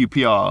home to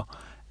QPR,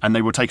 and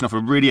they were taking off a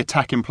really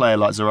attacking player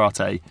like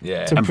Zarate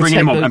and To bringing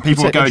him on, protect and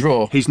people were the going,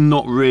 draw. he's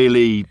not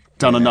really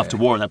done enough to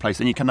warrant that place,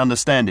 and you can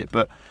understand it.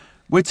 But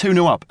we're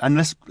 2-0 up, and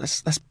let's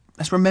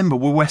remember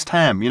we're West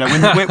Ham. You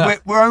know,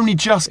 we're only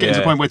just getting to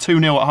the point where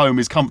 2-0 at home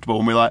is comfortable,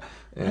 and we're like,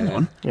 hang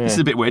on, this is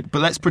a bit weird,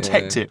 but let's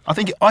protect it. I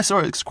think I saw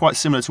it's quite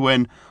similar to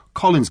when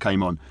Collins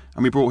came on,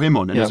 and we brought him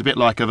on, and it was a bit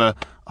like why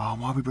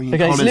are we bringing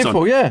Against Collins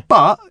Liverpool, on? yeah.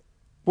 But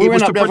We it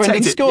went was up to the other end protect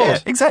and it. scored. Yeah,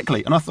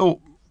 exactly. And I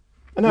thought,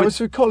 And that was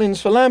with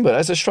Collins for Lambert.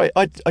 As a straight,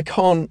 I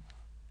can't.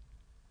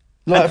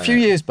 Like a few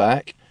years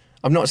back,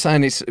 I'm not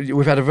saying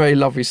we've had a very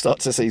lovely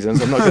start to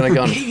seasons. I'm not going to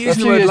go on. A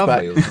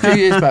few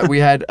years back, we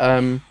had.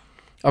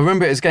 I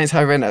remember it was against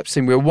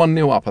Havenapsin. We were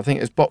 1-0 up. I think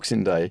it was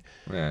Boxing Day.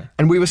 Yeah.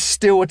 And we were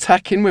still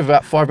attacking with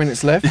about 5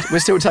 minutes left. We're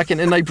still attacking,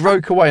 and they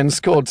broke away and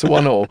scored to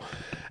 1-1.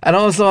 And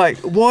I was like,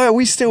 why are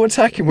we still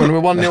attacking when we're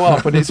 1-0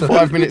 up and it's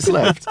 5 minutes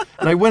left?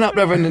 And they went up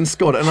there and then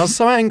scored. And I was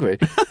so angry.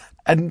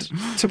 And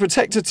to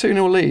protect a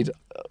 2-0 lead,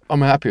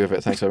 I'm happy with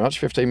it. Thanks very much.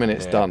 15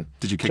 minutes, done.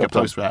 did you kick a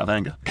post for out of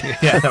anger?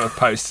 Yeah, another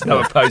post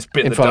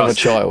bit In the front dust.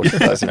 of a child.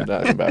 That's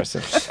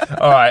embarrassing.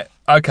 All right,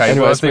 okay.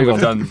 Anyway, Well, I let's think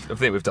move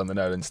we've done the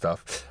Nolan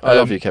stuff. I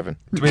love you, Kevin.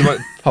 Do we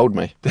want- Hold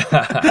me.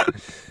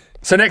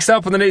 So next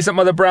up on the Knees Up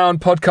Mother Brown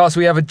podcast,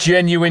 we have a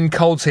genuine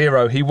Colts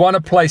hero. He won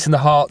a place in the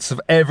hearts of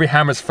every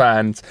Hammers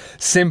fan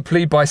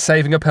simply by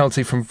saving a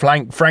penalty from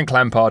Frank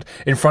Lampard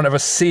in front of a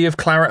sea of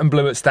claret and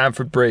blue at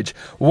Stamford Bridge.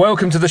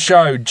 Welcome to the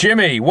show,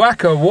 Jimmy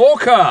Wacker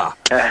Walker.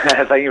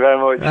 Thank you very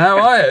much. How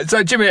are you?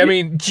 So, Jimmy, I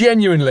mean,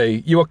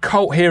 genuinely, you're a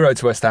cult hero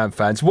to West Ham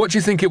fans. What do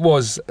you think it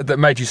was that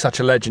made you such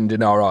a legend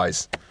in our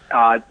eyes?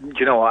 Do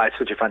you know what? I had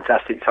such a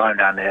fantastic time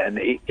down there, and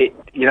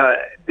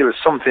there was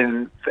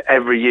something for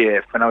every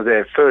year. When I was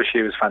there, first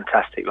year was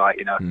fantastic. I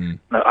knew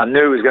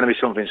it was going to be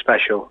something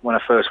special when I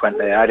first went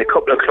there. I had a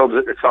couple of clubs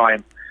at the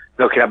time.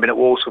 Luckily, I'd been at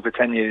Walsall for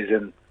 10 years,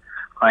 and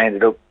I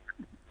ended up.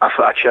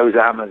 I chose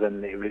the Hammers,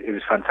 and it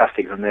was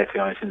fantastic from there, to be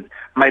honest, and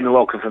made me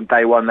welcome from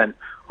day one. Then,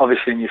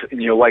 obviously, in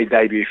your away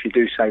debut, if you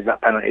do save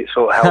that penalty, it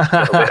sort of helps a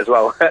little bit as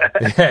well.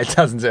 Yeah, it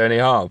doesn't do any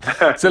harm.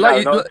 So,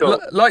 No, not at all.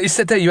 like you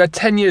said there, you had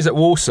 10 years at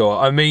Walsall.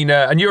 I mean,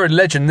 and you're a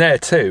legend there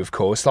too, of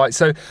course.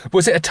 So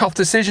was it a tough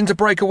decision to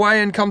break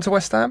away and come to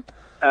West Ham?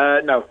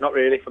 No, not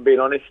really, if I'm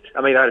being honest.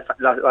 I mean, like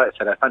I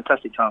said, a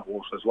fantastic time at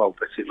Walsall as well,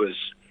 but it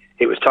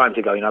was time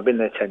to go. I've been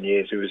there 10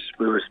 years. We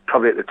was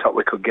probably at the top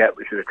we could get,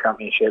 which was a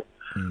championship.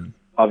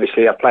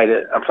 Obviously, I played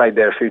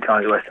there a few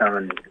times at West Ham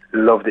and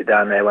loved it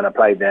down there when I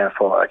played there. I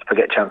thought if I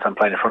get a chance, I'm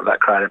playing in front of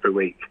that crowd every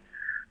week.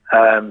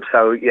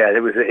 So yeah,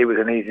 it was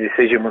an easy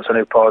decision once I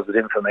knew Paul was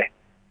in for me.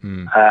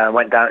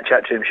 Went down to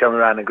chat to him, showed me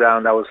around the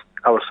ground. I was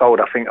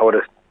sold. I think I would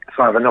have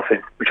signed for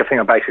nothing, which I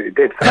think I basically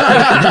did.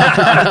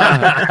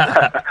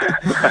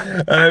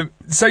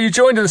 So you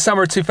joined in the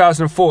summer of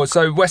 2004.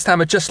 So West Ham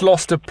had just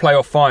lost a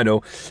playoff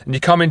final, and you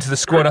come into the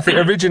squad. I think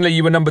originally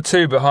you were number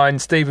 2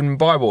 behind Stephen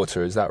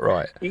Bywater. Is that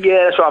right?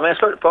 Yeah, that's right. I mean, I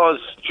spoke to Paz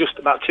just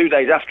about 2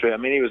 days after it. I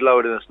mean, he was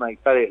lower than a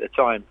snake belly at the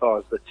time,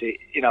 Paz. But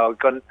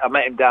I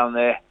met him down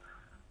there,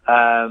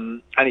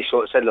 and he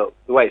sort of said, "Look,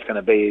 the way it's going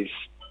to be is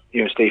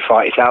you and Steve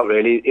fight it out.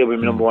 Really, he'll be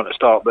my number 1 to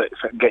start, but if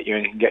I can get you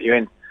in, he can get you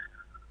in.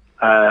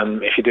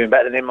 If you're doing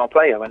better than him, I'll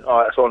play." I went,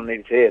 "Oh, that's all I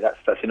needed to hear.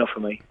 That's enough for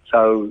me."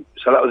 So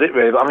that was it,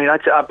 really. But I mean,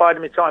 I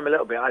bided my time a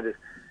little bit. I had a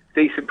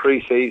decent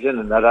pre-season,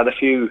 and I'd had a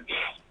few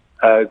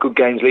good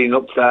games leading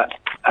up to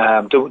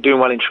that. Doing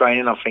well in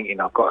training. I'm thinking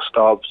I've got to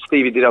start.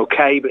 Stevie did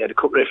okay, but he had a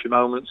couple of iffy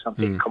moments. I'm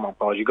thinking, come on,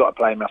 Paul, you've got to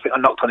play him. I think I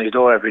knocked on his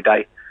door every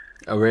day.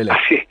 Oh, really?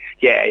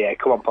 yeah.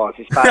 Come on, Paul,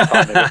 it's bad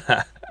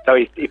time. So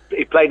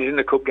he played us in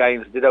the cup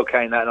games, did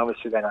okay in that, and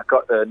obviously then I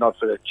got the nod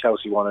for the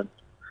Chelsea one and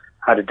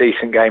had a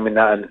decent game in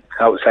that, and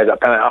I would say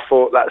that penalty. I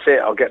thought that's it.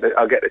 I'll get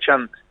the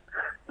chance.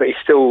 But he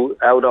still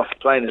held off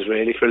playing us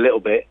really for a little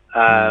bit.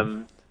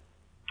 And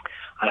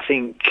I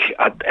think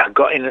I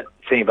got in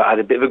but I had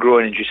a bit of a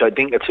groin injury, so I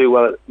didn't get too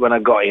well when I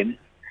got in.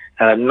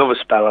 And I had another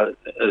spell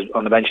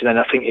on the bench, and then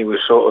I think we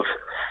was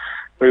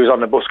on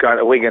the bus going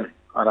to Wigan,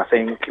 and I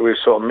think we were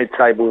sort of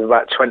mid-table with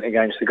about 20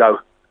 games to go.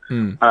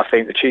 And I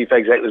think the chief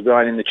exec was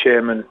behind him, the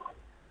chairman,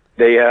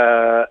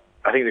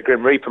 I think the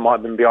Grim Reaper might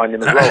have been behind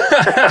him as well.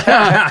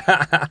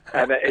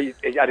 And I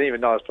didn't even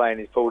know I was playing.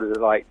 He pulled us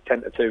at like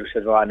 10-2,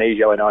 said, "Right, I need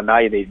you." I went, "Oh, now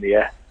you need me,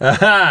 yeah."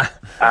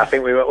 I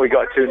think we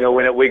got a 2-0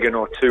 win at Wigan,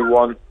 or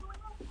 2-1.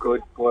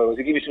 Good. Well, was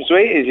he give you some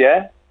sweeties,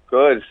 yeah?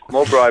 Good.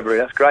 More bribery,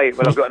 that's great.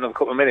 Well, I've got another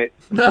couple of minutes.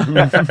 No,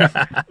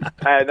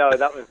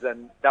 that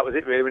was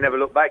it really. We never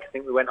looked back. I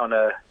think we went on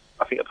I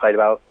think I played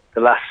about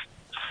the last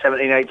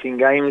 17, 18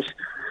 games.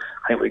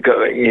 I think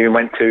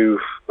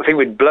I think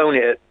we'd blown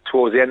it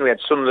towards the end. We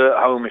had Sunderland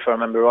at home, if I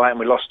remember right, and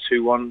we lost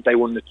 2-1. They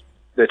won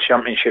the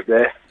championship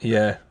there.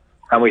 Yeah.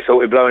 And we thought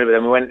we'd blown it, but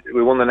then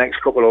we won the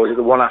next couple. Or was it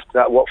the one after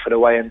that, Watford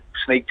away, and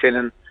sneaked in,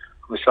 and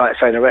we started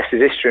saying the rest is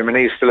history. I mean,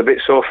 he's still a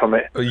bit sore from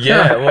it.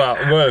 Yeah,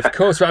 well, of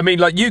course. But I mean,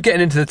 like, you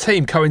getting into the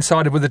team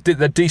coincided with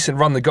the decent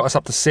run that got us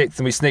up to 6th,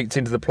 and we sneaked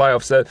into the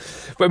playoffs. So,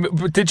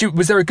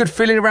 was there a good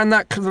feeling around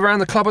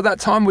the club at that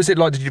time? Was it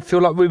like, did you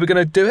feel like we were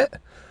going to do it?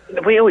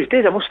 We always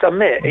did, I must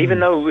admit, even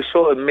though we were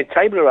sort of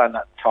mid-table around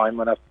that time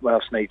when I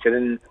sneaked in.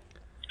 And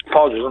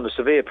Pars was under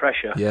severe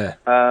pressure. Yeah.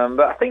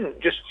 But I think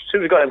just as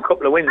soon as we got them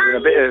couple of wins and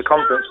a bit of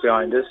confidence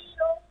behind us,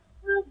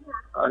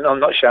 I'm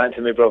not shouting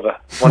to my brother.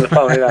 I'm on the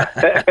phone with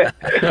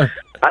that.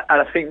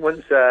 And I think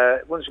once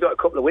we got a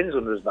couple of wins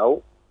under his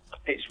belt,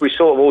 we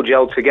sort of all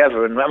gelled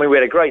together. And I mean, we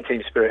had a great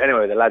team spirit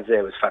anyway. The lads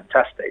there was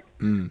fantastic.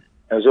 It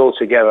was all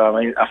together. I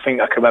mean, I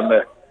think I can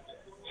remember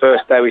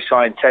first day we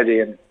signed Teddy,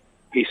 and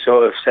he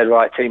sort of said,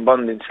 right, team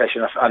bonding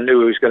session. I knew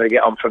he was going to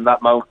get on from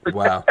that moment.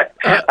 Wow.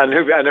 I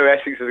knew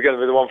Essex was going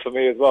to be the one for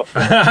me as well.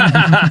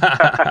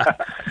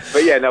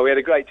 But yeah, no, we had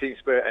a great team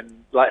spirit,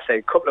 and like I say,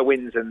 a couple of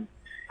wins and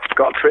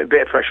got a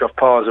bit of pressure off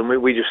Pars, and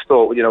we just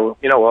thought, you know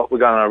what, we're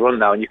going on a run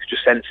now, and you could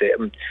just sense it.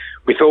 And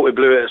we thought we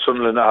blew it at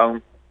Sunderland at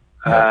home,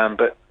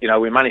 but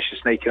we managed to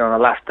sneak in on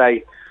the last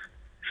day.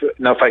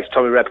 No thanks to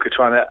Tommy Rebka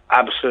trying to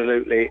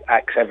absolutely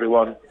axe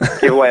everyone,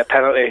 give away a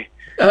penalty.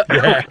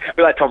 We're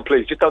like, Tom,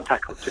 please, just don't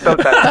tackle. Just don't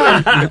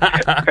tackle, please.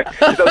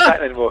 Just don't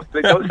tackle anymore.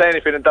 Please, don't say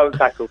anything and don't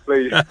tackle,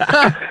 please.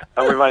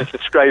 And we managed to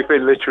scrape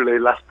in literally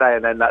last day,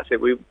 and then that's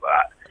it. We,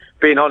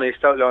 being honest,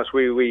 totally honest,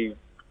 we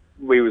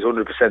was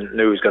 100%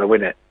 knew who was going to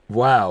win it.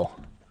 Wow.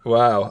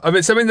 I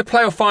mean, so in the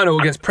playoff final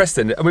against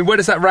Preston, I mean, where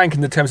does that rank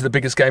in terms of the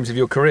biggest games of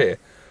your career?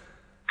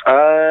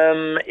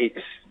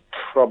 It's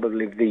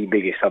probably the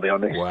biggest, I'll be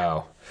honest.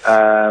 Wow.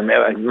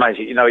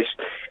 Imagine,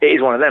 it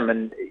is one of them,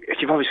 and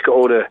you've obviously got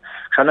all the.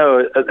 Cause I know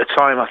at the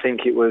time, I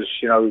think it was,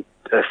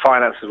 the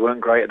finances weren't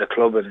great at the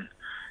club, and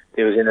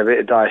it was in a bit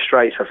of dire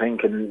straits, I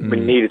think, and we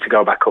needed to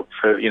go back up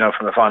for,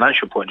 from a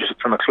financial point, just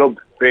from a club,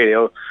 really.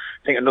 I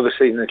think another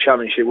season in the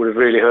Championship would have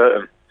really hurt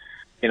them.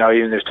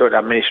 Even there's talk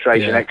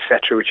administration,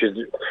 etc. Which is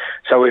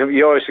so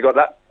you obviously got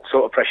that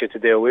sort of pressure to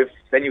deal with.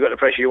 Then you've got the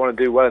pressure you want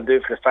to do well and do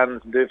it for the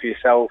fans and do it for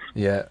yourself.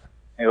 Yeah.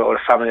 You've got all the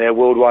family there,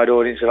 worldwide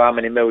audience of how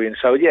many millions.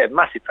 So yeah,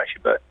 massive pressure.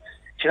 But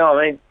do you know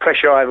what I mean?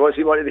 Pressure either. What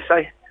did they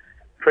say?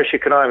 Pressure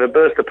can either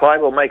burst a pipe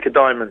or make a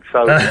diamond.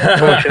 So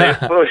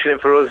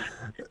fortunate for us,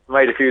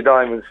 made a few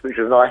diamonds, which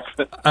was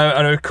nice.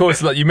 And of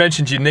course, like you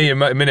mentioned your knee a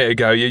minute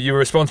ago, you were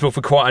responsible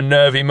for quite a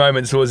nervy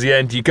moment towards the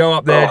end. You go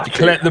up there, you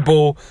collect the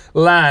ball,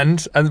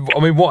 land, and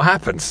I mean, what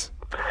happens?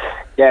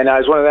 Yeah, no,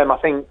 it's one of them. I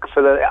think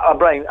I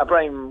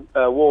blame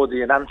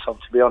Wardy and Anton,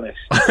 to be honest,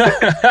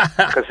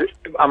 because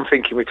I'm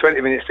thinking with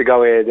 20 minutes to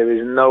go here, there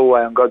is no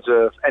way on God's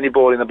earth any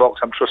ball in the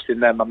box. I'm trusting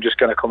them. I'm just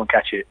going to come and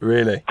catch it.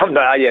 Really?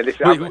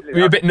 Were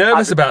you a bit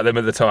nervous about them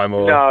at the time,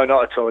 or no?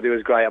 Not at all. It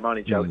was great. I'm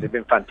only joking. They've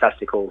been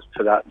fantastic all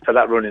for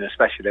that running,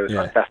 especially. They were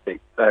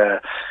fantastic,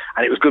 and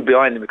it was good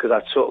behind them because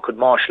I sort of could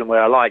marshal them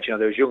where I liked. There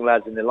was young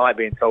lads and they liked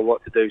being told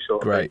what to do.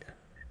 Sort of great. Thing.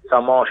 So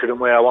I marshalled them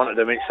where I wanted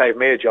them. It saved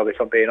me a job, if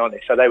I'm being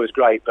honest. So they was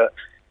great. But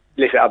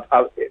listen,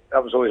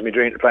 that was always my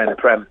dream to play in the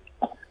Prem.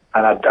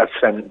 And I'd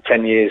spent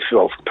 10 years,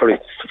 well, probably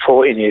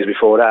 14 years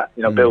before that,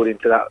 building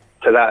to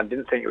that, and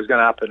didn't think it was going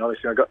to happen.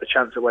 Obviously, I got the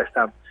chance at West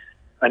Ham,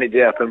 and it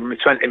did happen. With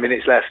 20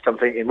 minutes left, I'm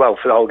thinking, well,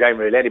 for the whole game,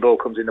 really, any ball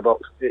comes in the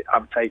box,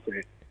 I'm taking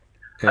it.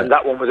 Yeah. And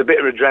that one was a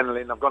bit of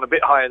adrenaline. I've gone a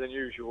bit higher than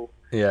usual.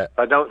 Yeah.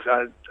 I'm not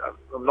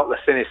the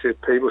thinnest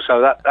of people, so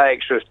that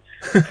extra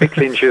 6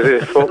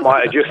 inches of foot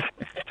might have just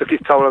took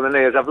its toll on the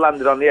knee as I've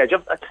landed on the edge.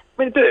 I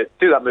mean,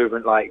 do that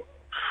movement like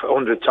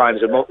 100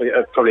 times a month,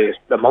 probably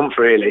a month,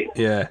 really.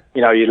 Yeah.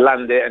 You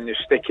land it and you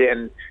stick it,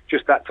 and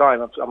just that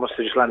time, I must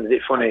have just landed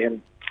it funny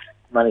and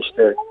managed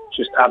to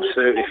just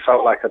absolutely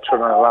felt like I'd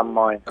trod on a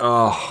landmine.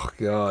 Oh,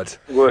 God.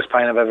 Worst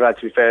pain I've ever had,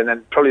 to be fair. And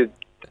then probably,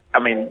 I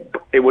mean,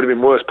 it would have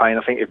been worse pain,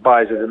 I think, if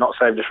Byers had not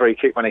saved a free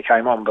kick when he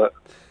came on, but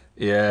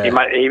yeah,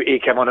 he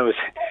came on. I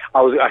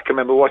can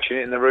remember watching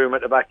it in the room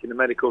at the back in the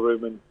medical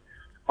room, and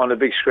on the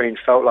big screen,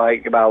 felt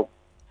like about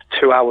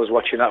 2 hours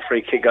watching that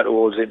free kick go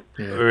towards him.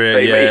 Yeah.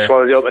 Really, he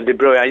swallowed it up and did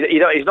brilliant. He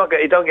don't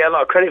get a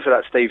lot of credit for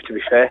that, Steve, to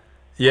be fair.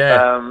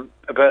 Yeah.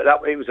 But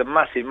it was a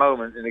massive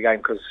moment in the game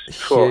because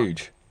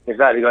huge. If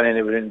that had gone in,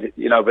 it would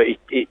have, but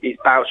he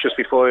bounced just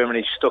before him and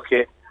he stuck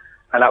it.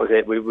 And that was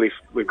it.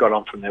 We've gone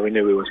on from there. We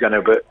knew we was going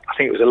to, but I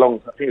think it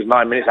was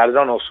 9 minutes added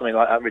on or something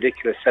like that.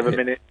 Ridiculous, 7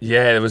 minutes.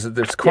 Yeah, there was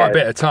quite a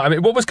bit of time. I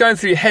mean, what was going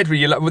through your head? Were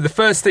you like, the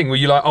first thing? Were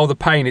you like, oh, the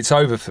pain, it's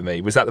over for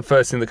me? Was that the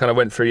first thing that kind of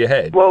went through your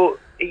head? Well,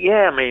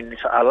 yeah. I mean,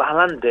 I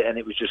landed it and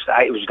it was just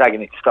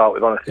agony to start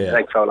with. Honestly, the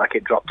leg felt like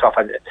it dropped off.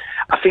 And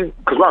I think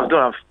because what I've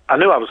done, I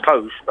knew I was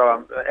close, so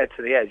I'm head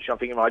to the edge. I'm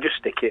thinking, well, I just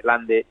stick it,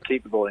 land it,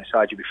 keep the ball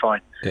inside, you'll be fine.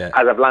 Yeah.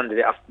 As I've landed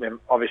it,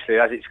 obviously,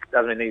 as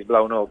my knee's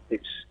blown up,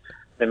 it's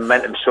the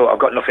momentum I've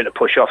got nothing to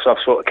push off, so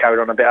I've sort of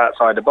carried on a bit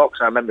outside the box.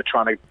 And I remember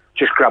trying to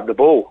just grab the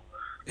ball.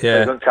 Yeah.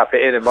 So I don't tap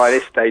it in, and by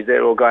this stage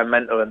they're all going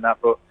mental and that.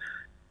 But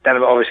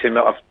then obviously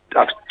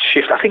I've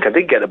shifted. I think I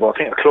did get the ball. I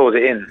think I clawed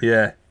it in.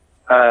 Yeah.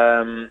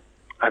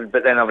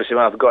 But then obviously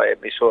when I've got it,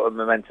 my sort of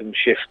momentum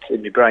shift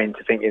in my brain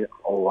to thinking,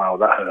 oh wow,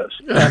 that hurts.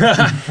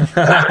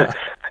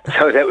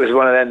 So that was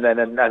one of them then.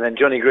 And then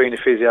Johnny Green, the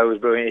physio, was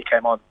brilliant. He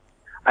came on,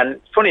 and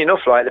funny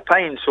enough, like the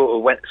pain sort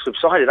of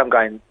subsided.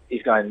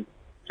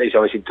 He's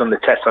obviously done the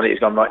test on it. He's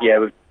gone, like,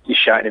 yeah, he's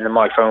shouting in the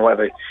microphone or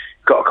whatever.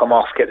 Got to come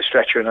off, get the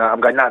stretcher. And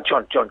I'm going, no,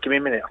 John, give me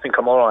a minute. I think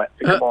I'm all right.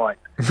 There's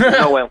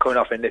no way I'm coming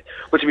off in this.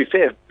 Well, to be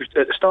fair,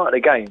 at the start of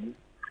the game,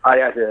 I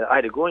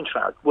had a groin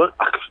shroud. Well,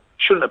 I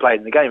shouldn't have played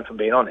in the game, if I'm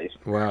being honest.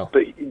 Wow.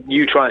 But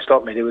you try and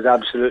stop me, there was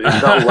absolutely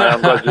no way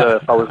on God's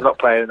earth I was not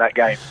playing in that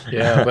game.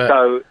 Yeah,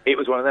 so it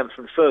was one of them.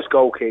 From the first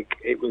goal kick,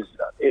 it was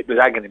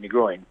agony in my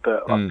groin,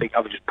 but I think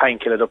I was just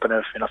painkillered up and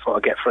everything. I thought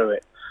I'd get through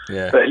it.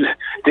 Yeah. But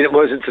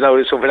wasn't to know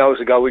there's something else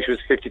to go, which was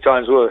 50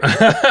 times worse.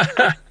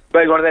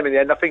 But one of them in the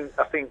end. I think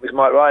it was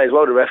Mike Ryan as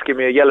well. The ref gave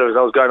me a yellow as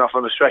I was going off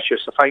on the stretcher,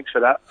 so thanks for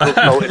that.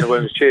 Salt in the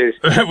wounds, cheers.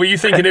 Were you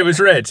thinking it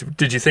was red?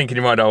 Did you think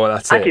you might? Oh, well,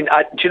 that's it. Do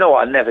you know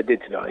what? I never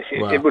did, to be honest.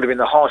 It would have been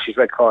the harshest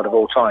red card of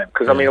all time.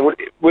 Because I mean,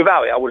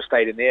 without it, I would have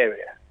stayed in the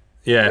area.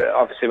 Yeah. But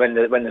obviously, when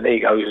the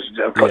league goes,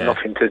 I've got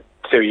nothing to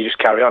do. You just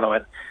carry on.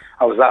 I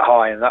was that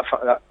high, and that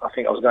I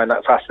think I was going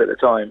that fast at the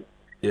time.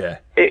 Yeah.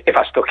 If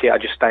I stuck it,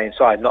 I'd just stay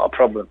inside. Not a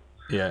problem.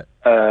 Yeah.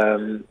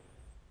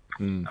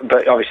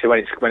 But obviously, when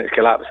it's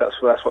collapsed,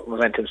 that's what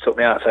momentum took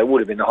me out. So it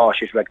would have been the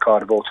harshest red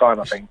card of all time,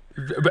 I think.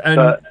 But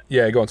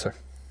go on, sir.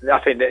 I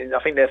think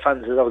their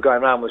fans, as I was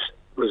going around, was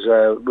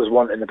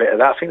wanting a bit of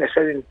that. I think they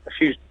said in a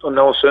few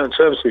unknown certain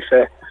terms, to be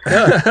fair.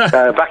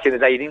 Back in the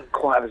day, you didn't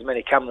quite have as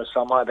many cameras,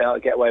 so I might be able to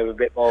get away with a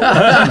bit more.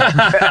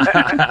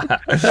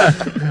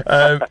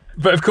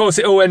 But of course,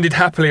 it all ended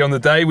happily on the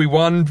day. We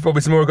won.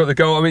 Bobby Zamora got the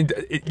goal. I mean,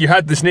 you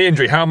had this knee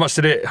injury. How much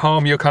did it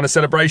harm your kind of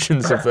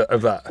celebrations of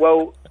that?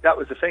 Well, that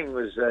was the thing.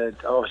 Was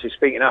obviously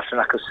speaking after,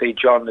 and I could see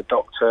John, the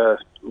doctor,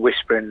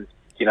 whispering,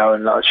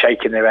 and like,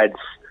 shaking their heads.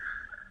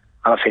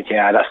 And I'm thinking,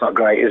 that's not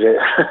great, is it?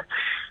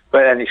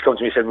 But then he's come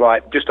to me and said,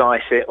 right, just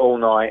ice it all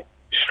night,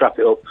 strap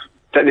it up.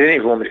 They didn't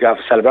even want me to go out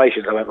for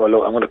celebrations. I went, well,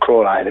 look, I'm going to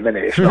crawl out in a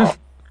minute, if not.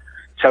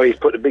 So he's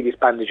put the biggest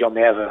bandage on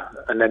me ever.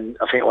 And then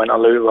I think I went on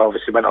Ludo,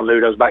 obviously went on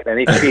Ludo's back then.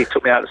 He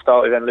took me out to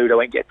start with, and Ludo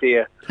went, get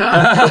here. Took me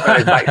on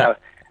his back. So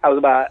I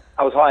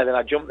was higher than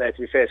I jumped there,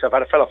 to be fair. So if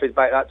I'd have fell off his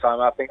back that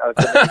time, I think I'd have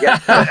done it again.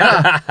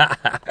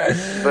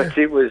 But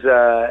it was,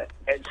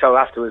 so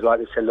afterwards, like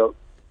they said, look,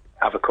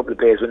 have a couple of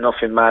beers with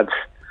nothing mad.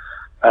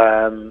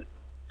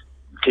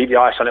 Keep the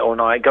ice on it all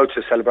night. Go to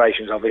the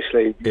celebrations,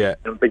 obviously. Yeah.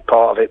 A big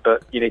part of it,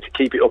 but you need to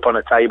keep it up on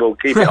a table.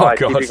 Keep it high,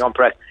 keep it on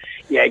press.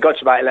 Yeah, it got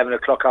to about 11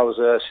 o'clock. I was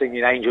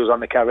singing Angels on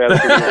the karaoke.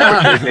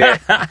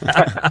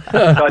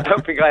 So I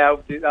don't think I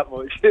helped it that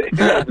much in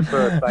the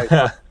first place.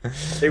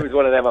 It was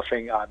one of them. I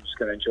think I'm just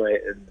going to enjoy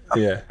it. And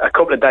a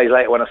couple of days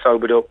later, when I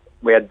sobered up,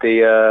 we had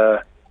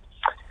the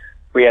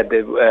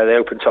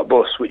open top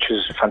bus, which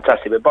was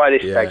fantastic. But by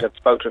this stage, I'd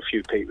spoke to a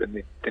few people,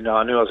 and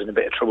I knew I was in a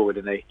bit of trouble with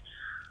the knee.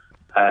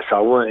 So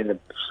I weren't in the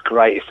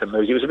greatest of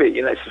moods. It was a bit,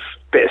 it's a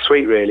bit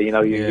sweet, really.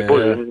 You're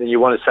buzzing and you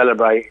want to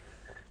celebrate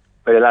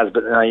with the lads,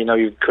 but now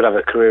you could have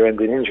a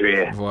career-ending injury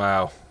here.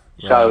 Wow.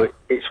 So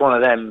it's one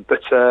of them.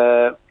 But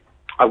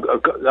I've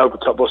got the open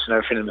top bus and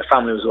everything, and the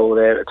family was all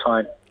there at the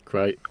time.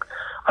 Great.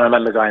 And I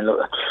remember going,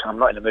 look, I'm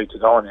not in the mood to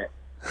go on it.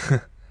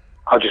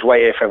 I'll just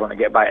wait here for everyone to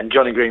get back. And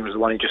Johnny Green was the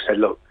one who just said,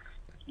 look,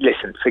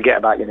 listen, forget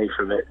about your knee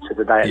for a bit, to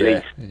the day at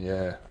least.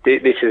 Yeah.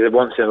 This is a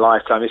once in a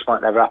lifetime. This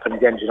might never happen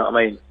again. Do you know what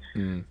I mean?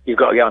 You've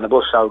got to get on the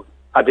bus. So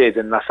I did,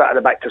 and I sat at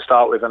the back to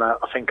start with, and I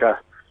think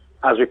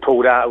as we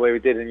pulled out of where we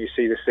did, and you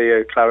see the sea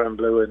of claret and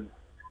blue and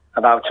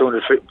about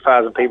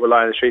 200,000 people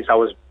lying in the streets, I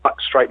was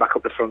straight back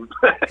up the front,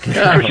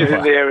 which is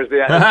in the air as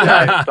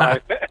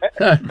the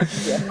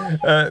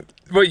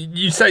well,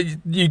 you say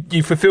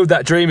you fulfilled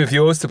that dream of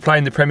yours to play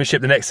in the Premiership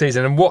the next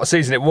season, and what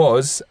season it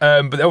was.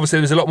 But obviously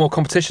there was a lot more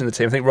competition in the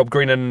team. I think Rob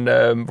Green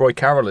and Roy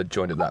Carroll had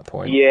joined at that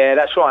point. Yeah,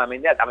 that's right. I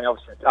mean,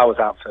 obviously I was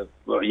out for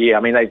a year. I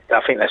mean, I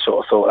think they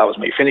sort of thought that was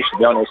me finished, to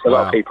be honest. A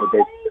lot of people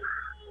did.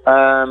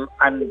 And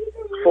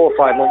 4 or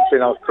 5 months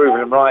in, I was proving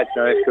them right, to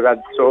be honest, because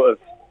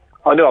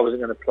I knew I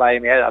wasn't going to play.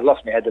 I'd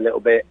lost my head a little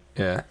bit.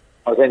 Yeah.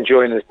 I was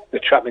enjoying the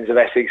trappings of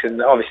Essex,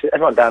 and obviously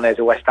everyone down there is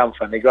a West Ham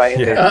fan. They're great,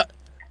 isn't it?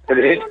 But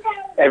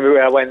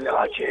everywhere I went,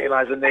 Jim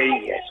has a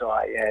knee. Yes, all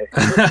right, yeah.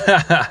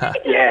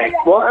 Yeah.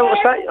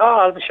 What's that?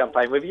 I'll have a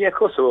champagne with you. Yeah, of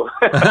course I will.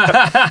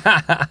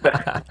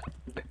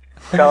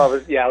 So I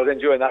was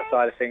enjoying that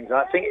side of things. And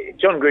I think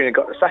John Green had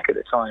got the sack at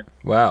the time.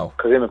 Wow.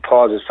 Because him and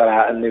Parsons fell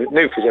out, and the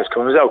new physio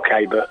coming was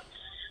okay, but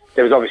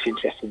there was obviously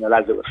interest in the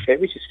lads that were fit,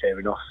 which is fair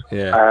enough.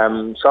 Yeah.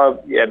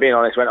 So being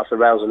honest, went off the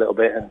rails a little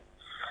bit, and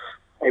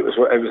it was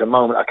a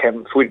moment I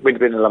came. We'd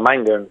been in La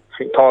Manga, and I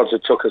think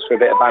Parsons took us for a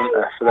bit of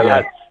banter for the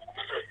lads.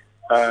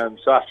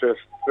 So after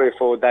 3 or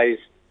 4 days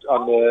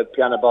on the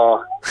piano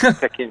bar,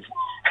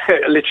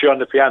 literally on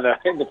the piano,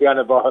 in the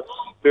piano bar,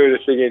 doing the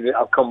singing,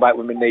 I've come back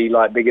with my knee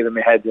like bigger than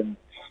my head, and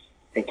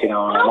thinking,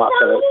 I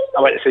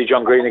went to see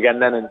John Green again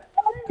then, and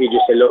he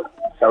just said, look,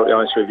 to be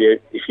honest with you,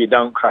 if you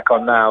don't crack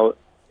on now,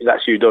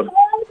 that's you done.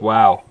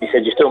 Wow. He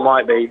said, you still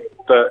might be,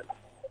 but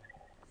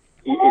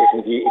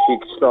if you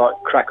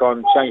start crack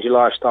on, change your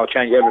lifestyle,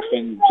 change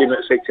everything, gym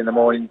at 6 in the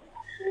morning,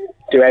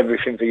 do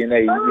everything for your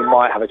knee, you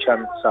might have a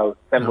chance. So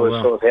then we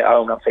sort of hit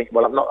home, and I'm thinking,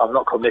 well, I've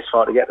not come this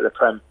far to get to the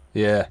Prem.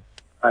 Yeah.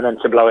 And then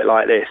to blow it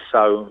like this,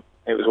 so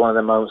it was one of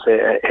the moments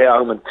it hit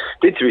home. And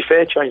to be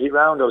fair, change it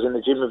round. I was in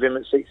the gym with him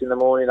at 6 in the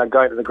morning. I'd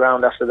go to the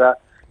ground after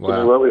that.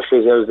 Wow. Work with the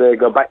physios there,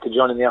 go back to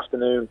John in the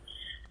afternoon.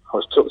 I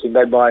was tucked in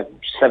bed by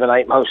 7,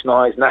 8 most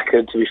nights,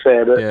 knackered, to be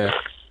fair, but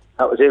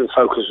that was it. The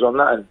focus was on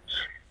that. And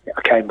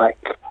I came back.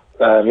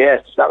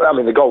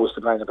 The goal was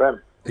to play in the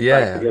Prem.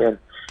 Yeah.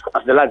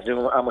 The lads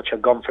knew how much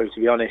I'd gone through, to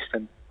be honest,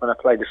 and when I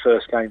played the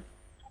first game,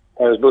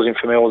 it was buzzing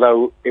for me,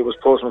 although it was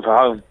Portsmouth at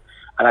home,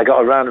 and I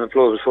got a round of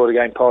applause before the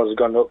game. Paul has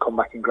gone, look, come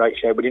back in great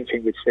shape. We didn't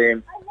think we'd see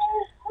him.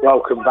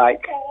 Welcome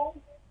back.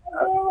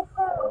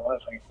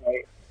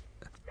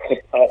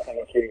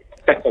 Thank you.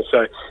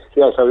 So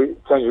we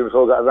changed it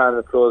before, got a round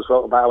of applause,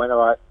 welcome back. I went,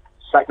 all right,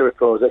 sack the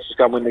applause, let's just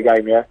go and win the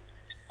game, yeah?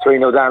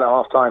 3-0 down at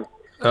half-time.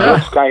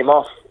 Just came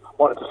off,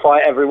 wanted to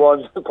fight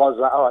everyone. Paul's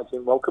like, all right,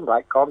 Jim, welcome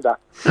back, calm down.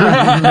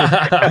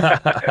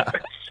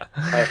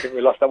 I think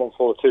we lost that one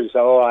 4-2, so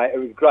all right, it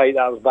was great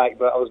that I was back,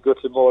 but I was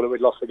gutted more that we'd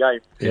lost the game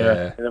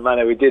in the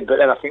manner we did. But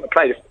then I think I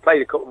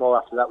played a couple more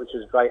after that, which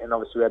was great, and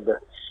obviously we had the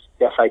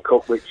FA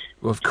Cup, which...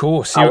 Well, of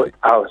course. I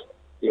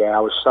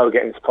was so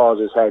getting into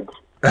Paul's head.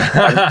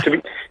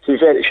 To be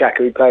fair to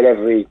Shaka, he played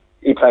every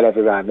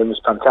round, and it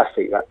was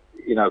fantastic, that,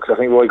 because I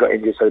think Roy got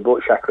injured, so they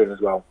brought Shaka in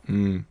as well. I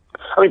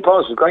mean,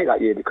 Paul's was great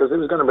that year, because they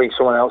was going to bring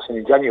someone else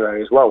in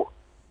January as well.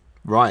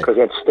 Right. Because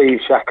they had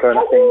Steve, Shaka, and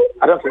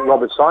I don't think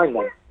Robert signed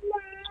them.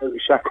 It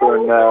was Shaka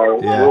and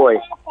Roy.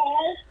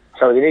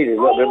 So they needed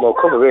a little bit more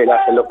cover, really.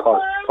 I said, look,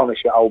 Paul, promise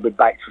you I'll be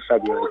back for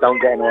February.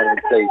 Don't get anyone in,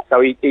 please. So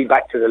he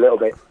backed us a little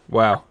bit.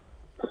 Wow.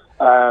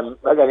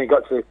 But then he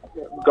got to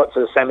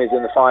the semis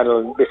and the final,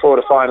 and before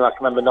the final, I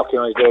can remember knocking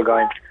on his door,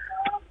 going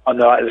at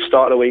the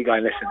start of the week,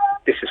 going, listen,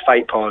 this is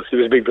fate, Paul. He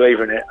was a big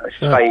believer in it. This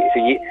is fate.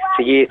 It's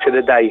a year to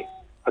the day.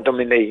 I've done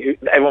my knee.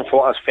 Everyone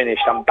thought I was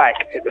finished. I'm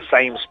back at the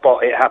same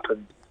spot it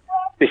happened.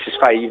 This is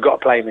fate. You've got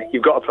to play me.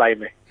 You've got to play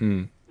me.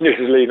 This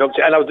is leading up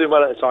to, and I was doing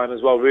well at the time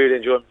as well. Really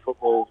enjoying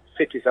football,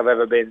 fittest I've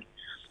ever been.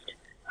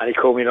 And he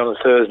called me in on a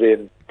Thursday,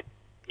 and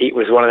it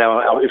was one of them.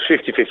 It was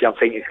 50-50. I'm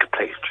thinking,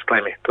 please, just play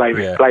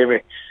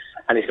me.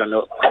 And he's gone,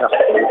 look, I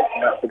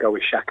have to go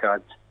with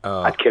Shaka.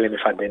 I'd kill him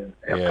if I didn't.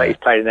 He's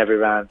played in every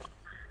round.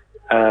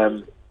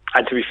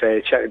 And to be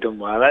fair, Shaka done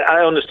well.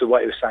 I understood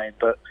what he was saying,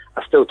 but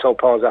I still told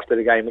Pauls after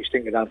the game, which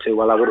didn't go down too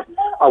well, I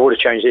would have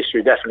changed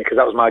history, definitely, because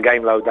that was my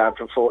game low down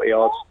from 40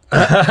 yards.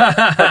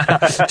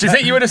 Do you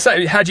think you would have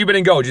said, had you been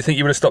in goal, do you think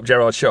you would have stopped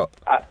Gerrard's shot?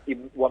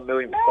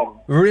 1,000,000%.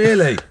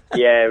 Really?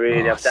 Yeah,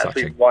 really. That's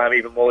why I'm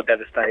even more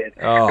devastated.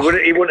 It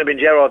wouldn't have been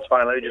Gerrard's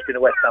final, it would have just been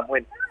a West Ham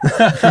win.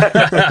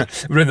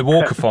 We're in the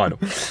Walker final.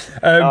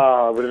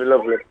 It would have been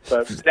lovely.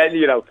 But then,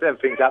 then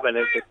things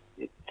happen.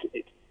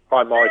 It's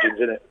fine margins,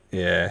 isn't it?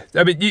 Yeah.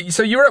 I mean,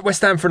 so you were at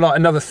West Ham for like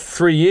another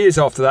 3 years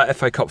after that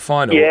FA Cup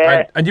final.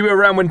 Yeah. And you were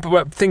around when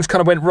things kind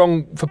of went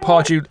wrong for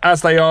Pardew,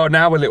 as they are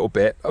now a little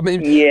bit. I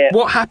mean,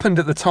 what happened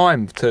at the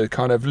time to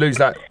kind of lose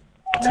that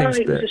team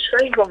spirit? It was a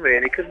strange one,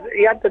 really, because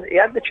he had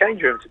the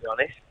change room, to be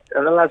honest,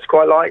 and the lads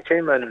quite liked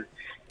him, and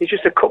it's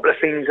just a couple of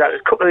things, a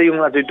couple of the young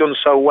lads who'd done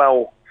so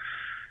well,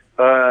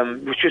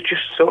 was just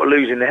sort of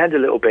losing their head a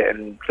little bit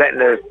and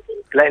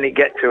letting it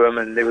get to them,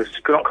 and they was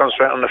not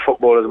concentrating on the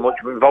football as much,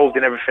 involved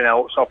in everything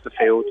else off the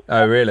field.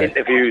 Oh, really?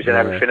 Interviews and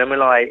everything. And we're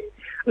like,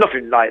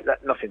 nothing like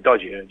that, nothing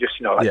dodgy, just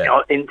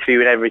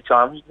interviewing every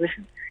time.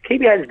 Listen,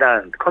 keep your heads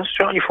down,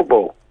 concentrate on your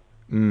football.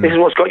 This is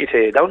what's got you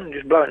here. Don't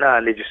just blow it now.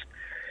 And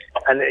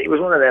it was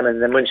one of them. And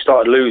then when it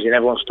started losing,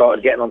 everyone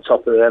started getting on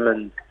top of them,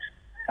 and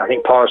I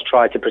think Pars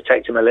tried to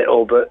protect him a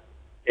little, but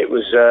it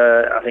was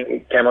I think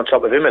it came on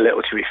top of him a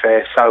little, to be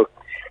fair. So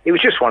it was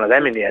just one of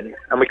them in the end,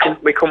 and we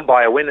couldn't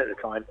buy a win at the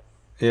time.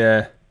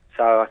 Yeah.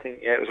 So I think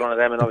it was one of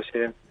them, and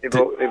obviously they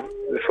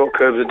thought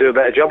Curbs would do a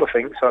better job, I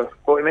think. So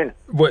brought him in.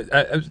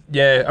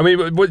 I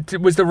mean,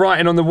 was the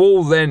writing on the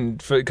wall then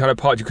for kind of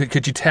Pardew?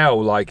 Could you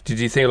tell? Like, did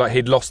you think like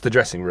he'd lost the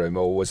dressing room,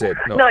 or was it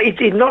not? No,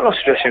 he'd not lost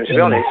the dressing room. To be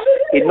honest,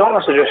 he'd not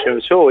lost the dressing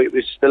room at all. It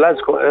was the lads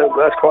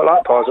quite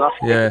like Pars, and I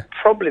think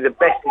probably the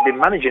best he'd been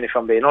managing, if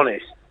I'm being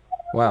honest.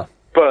 Wow.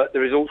 But the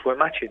results weren't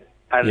matching,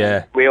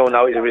 and we all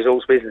know it's a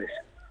results business.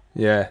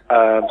 Yeah.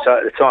 So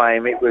at the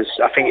time, it was.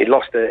 I think he'd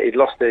lost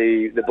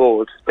the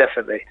board,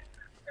 definitely.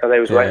 So they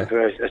was waiting for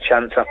a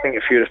chance. I think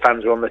a few of the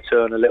fans were on the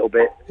turn a little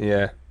bit.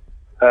 Yeah.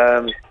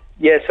 So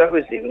it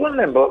was one of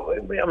them. But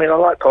I mean, I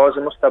like Pars,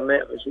 I must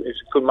admit. He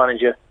was a good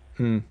manager.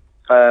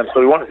 So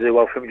we wanted to do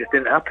well for him. It just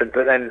didn't happen.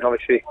 But then,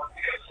 obviously,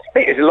 I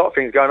think there's a lot of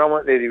things going on,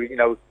 weren't there?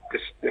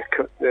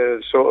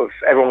 The sort of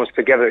everyone was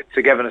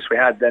togetherness we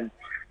had then.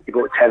 You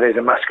brought Tevez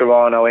and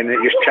Mascherano in,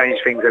 it just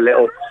changed things a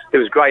little. There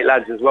was great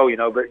lads as well,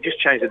 but it just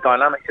changed the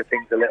dynamics of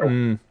things a little.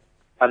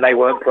 And they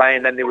weren't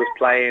playing, then they was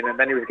playing, and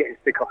then he was getting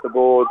sick off the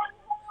board.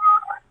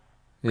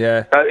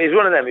 Yeah. So it was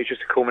one of them. It was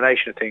just a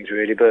culmination of things,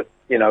 really. But,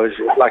 it was,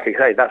 like I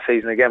say, that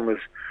season again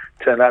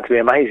turned out to be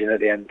amazing at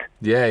the end.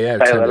 Yeah, yeah.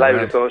 They would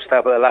have thought stay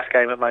up at the last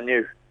game at Man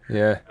U.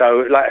 Yeah.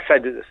 So, like I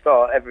said at the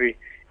start, every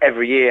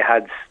year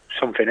had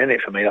something in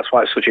it for me. That's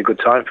why it's such a good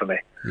time for me.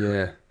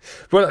 Yeah.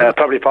 Well,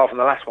 probably apart from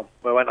the last one,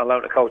 where I went on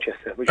loan to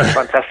Colchester, which was a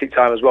fantastic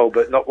time as well,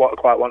 but not what I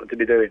quite wanted to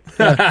be doing.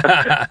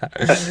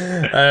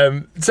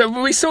 So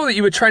we saw that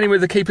you were training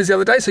with the keepers the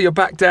other day, so you're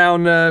back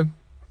down...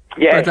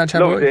 yeah,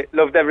 loved it.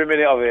 Loved every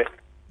minute of it.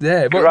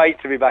 Yeah.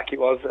 Great to be back, it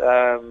was.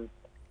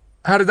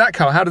 How did that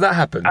come? How did that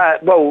happen?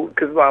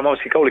 Because I'm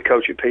obviously goalie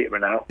coach at Peterborough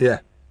now. Yeah.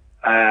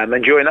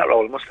 Enjoying that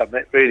role, I must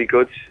admit. Really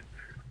good.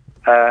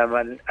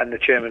 And the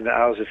chairman at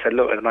ours had said,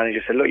 look, and the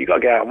manager said, look, you've got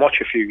to get out and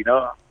watch a few, you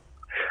know.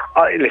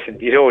 Listen,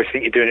 you'd always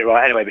think you're doing it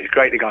right anyway, but it's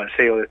great to go and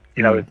see all the,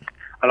 you know, and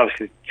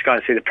obviously to go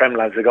and see the Prem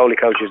lads, the goalie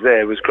coaches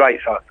there, was great.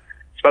 So I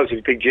spoke to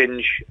the big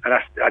Ginge, and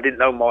I didn't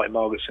know Martin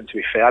Margetson, to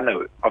be fair. I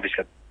know,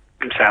 obviously, I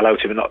didn't say hello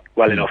to him, but not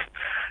well enough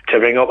to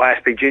ring up. I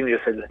asked big Ginge,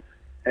 I said,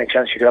 any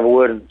chance you could have a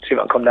word and see if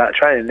I can come down to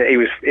training? He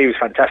was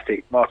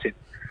fantastic, Martin.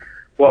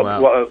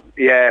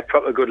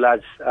 Proper good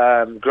lads.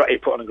 He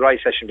put on a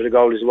great session for the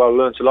goalies as well.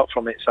 Learned a lot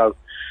from it. So,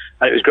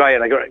 and it was great.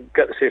 And I got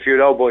to see a few of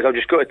the old boys. I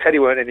just got to Teddy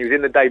weren't in. He was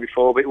in the day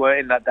before, but he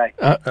weren't in that day.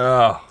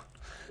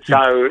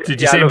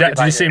 Did you see him? Did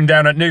you see him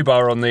down at New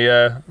Bar on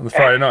the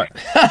Friday night?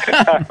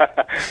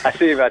 I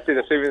see him. I see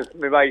him.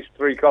 My mate's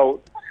 3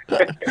 Colt.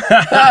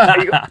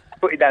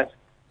 Put it down.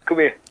 Come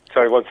here.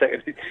 Sorry, 1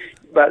 second.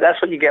 But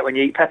that's what you get when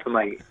you eat pepper,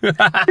 mate. Did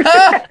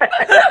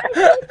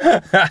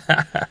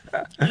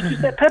you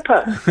say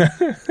pepper?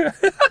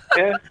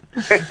 Yeah.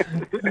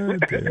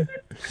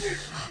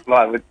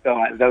 Right,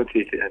 no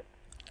teeth then.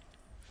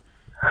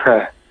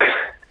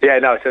 Yeah,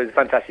 no, so it's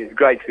fantastic. It's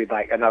great to be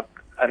back. And I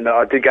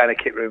did go in the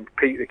kit room.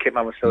 Pete, the kit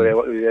man, was still there.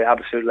 He was an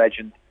absolute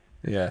legend.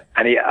 Yeah.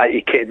 And he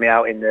kitted me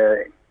out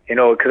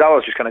because I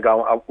was just going to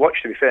go. I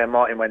watched, to be fair,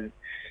 Martin went,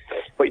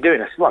 what are you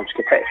doing? I said, well, I'm just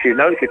going to take a few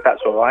notes if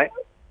that's all right.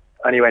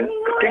 And he went,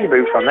 get your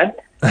boots on then.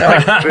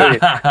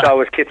 Brilliant. So I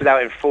was kitted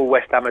out in full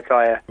West Ham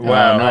attire.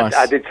 Wow, nice.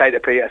 I did say to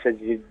Pete, I said,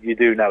 you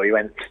do know. He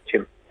went,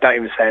 Jim, don't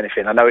even say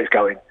anything. I know it's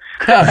going.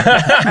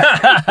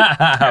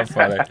 How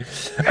funny.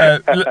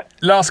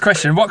 Last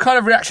question. What kind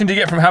of reaction do you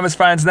get from Hammers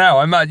fans now?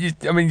 I mean,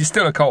 you're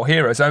still a cult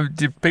hero, so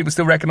do people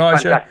still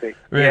recognise you? Fantastic.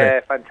 Really? Yeah,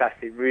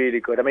 fantastic. Really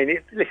good. I mean,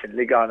 listen,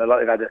 Ligue 1,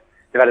 they've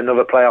had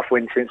another playoff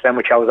win since then,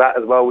 which I was at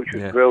as well, which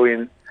was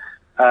brilliant.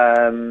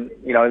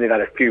 They've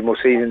had a few more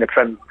seasons.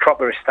 The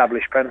proper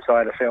established Prem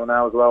side, I feel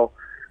now as well.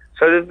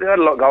 So they've had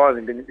a lot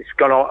going on. It's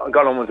gone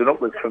onwards and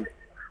upwards from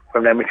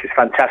them, which is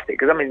fantastic.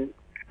 Because I mean,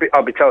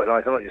 I'll be totally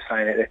honest. I'm not just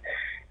saying it.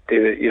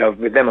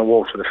 With them and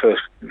Wolves for the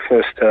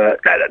first.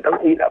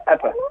 Don't eat that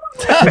pepper.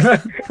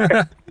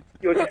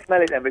 You'll just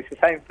smell it then, but it's the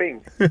same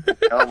thing.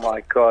 Oh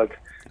my God!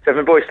 So if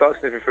my boy starts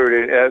sniffing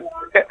through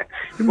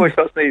the boy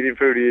starts sneezing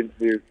through the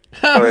interview.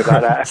 Sorry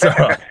about that.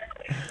 Sorry.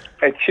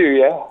 Hey, chew,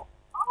 yeah.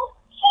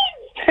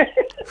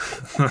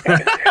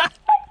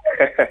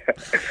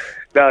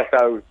 No,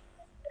 so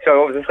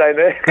what was I saying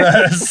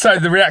there? So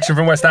the reaction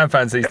from West Ham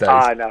fans these days.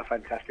 No,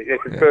 fantastic.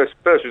 Listen,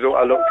 first result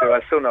I looked to,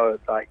 I still know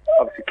it's like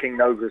obviously King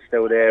Nova's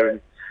still there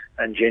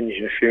and Ginge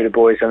and a few of the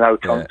boys. I know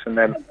Thompson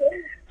and them.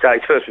 So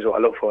it's first result I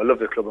look for. I love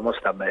the club, I must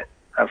admit.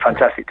 And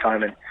fantastic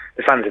time, and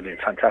the fans have been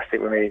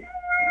fantastic with me.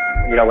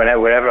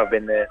 Wherever I've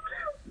been there.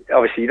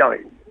 Obviously,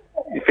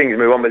 things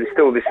move on, but they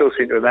still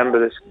seem to remember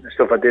the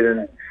stuff I did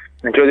and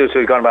enjoyed it.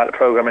 Also, gone about the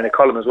programme in the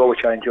column as well,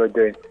 which I enjoyed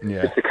doing.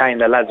 Yeah. Just the Kane,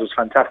 the lads was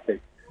fantastic.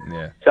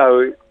 Yeah.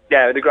 So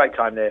yeah, had a great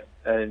time there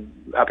and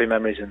happy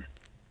memories and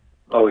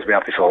always be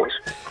happy for us.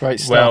 Great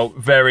stuff. Well,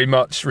 very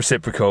much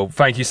reciprocal.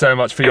 Thank you so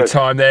much for your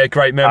time there.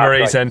 Great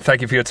memories, and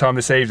thank you for your time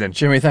this evening.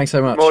 Jimmy, thanks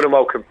so much. More than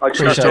welcome. I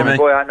just Appreciate got it, my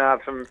boy out now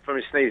from his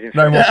sneezing.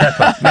 No more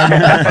pepper.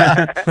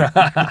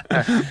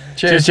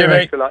 Cheers,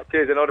 Jimmy.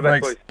 Cheers and all the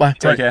best, Thanks. boys. Bye.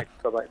 Take care.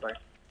 Bye.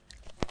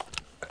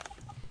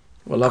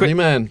 Well, lovely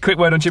man. Quick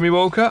word on Jimmy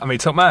Walker. I mean,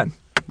 top man.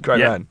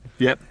 Great man.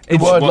 Yep.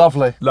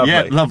 Lovely.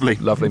 Yeah, lovely.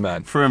 Lovely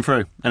man. Through and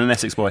through. And an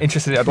Essex boy.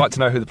 Interestingly, I'd like to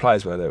know who the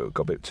players were that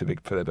got a bit too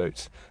big for their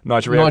boots.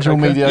 Nigel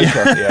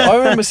Mediocre. Yeah. I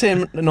remember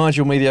seeing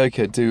Nigel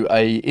Mediocre do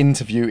a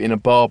interview in a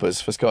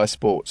Barber's for Sky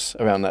Sports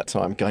around that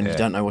time, going, you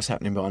don't know what's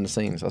happening behind the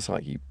scenes. I was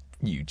like,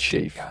 you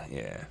chief.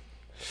 Yeah.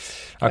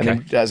 Okay. Okay.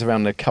 That's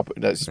around the cup.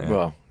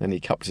 Well, then he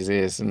cupped his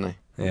ears, didn't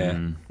he?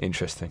 Yeah.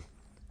 Interesting.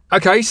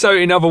 Okay, so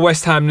in other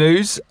West Ham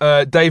news,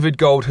 David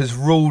Gold has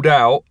ruled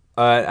out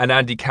an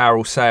Andy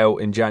Carroll sale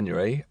in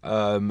January.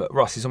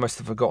 Ross, he's almost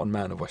the forgotten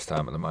man of West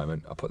Ham at the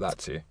moment. I'll put that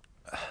to you.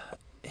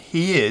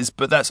 He is,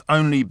 but that's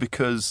only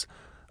because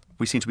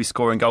we seem to be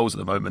scoring goals at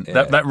the moment.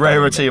 Yeah, that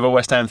rarity of a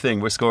West Ham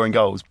thing, we're scoring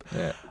goals.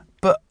 Yeah.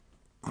 But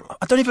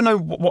I don't even know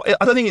what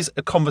I don't think it's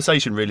a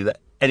conversation really that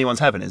anyone's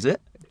having, is it?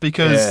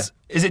 Because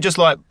is it just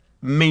like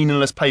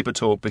meaningless paper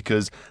talk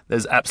because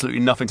there's absolutely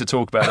nothing to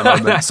talk about at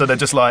the moment? So they're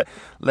just like,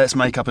 let's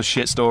make up a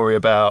shit story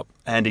about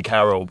Andy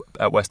Carroll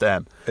at West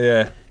Ham.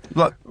 Yeah.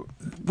 Like,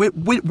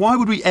 why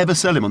would we ever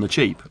sell him on the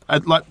cheap?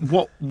 Like,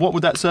 what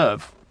would that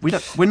serve?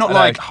 We're not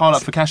like hard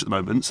up for cash at the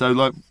moment. So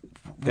like,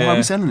 why are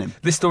we selling him?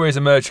 This story has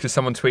emerged because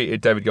someone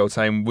tweeted David Gold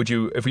saying, "Would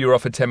you, if you were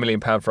offered £10 million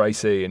for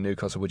AC in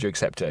Newcastle, would you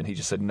accept it?" And he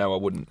just said, "No, I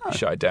wouldn't."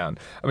 Shut it down.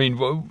 I mean,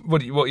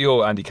 what are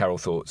your Andy Carroll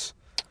thoughts?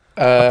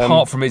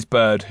 Apart from his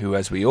bird, who,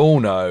 as we all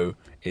know,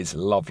 is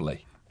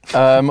lovely.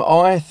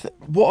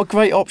 What a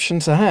great option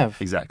to have.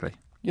 Exactly.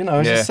 You know,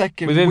 as a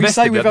second,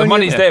 the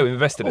money's there. We've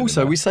invested.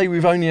 Also, we say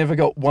we've only ever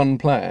got one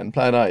plan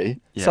A.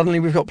 Yeah. Suddenly,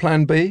 we've got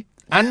Plan B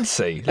and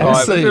C. We've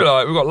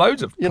got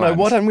loads of. Plans.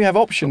 Why don't we have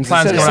options?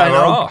 Plans instead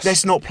of saying,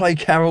 let's not play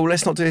Carroll,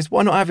 let's not do this.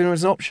 Why not have him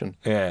as an option?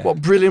 Yeah.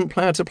 What brilliant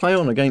player to play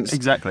on against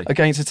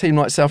a team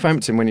like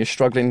Southampton when you're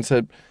struggling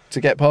to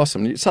get past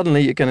them.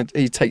 Suddenly,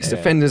 he takes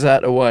defenders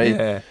out of the way.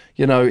 Yeah.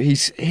 You know,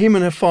 him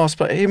and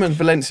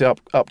Valencia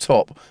up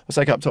top. I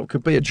say up top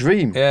could be a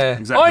dream. Yeah,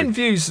 Exactly. Iron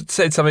Views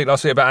said something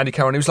last week about Andy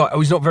Carroll. And he was like, "Oh,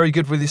 he's not very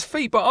good with his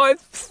feet," but I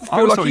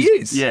feel like he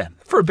is. Yeah,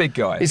 for a big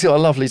guy, He's got a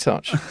lovely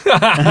touch.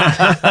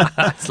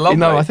 it's lovely. You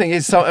know, I think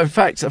it's in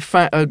fact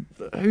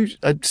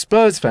a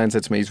Spurs fan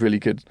said to me he's really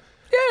good.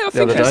 Yeah, I The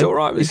think other he's day. all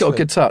right. He's got a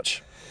good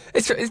touch.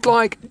 It's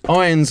like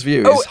Iron's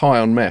view is high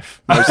on meth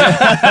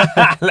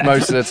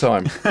most of the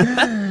time.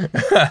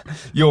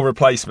 your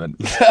replacement,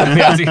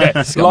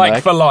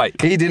 like for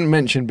like. He didn't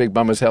mention Big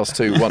Mama's House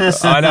 2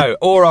 once. I know,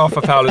 or Arthur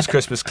Fowler's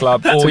Christmas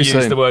Club, or Too use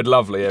soon. the word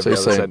lovely every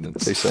Too other soon.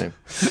 sentence. Too soon.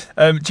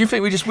 Do you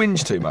think we just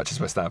whinge too much as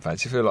West Ham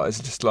fans? Do you feel like it's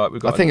just like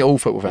we've got? I think all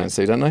football fans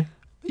do, don't they?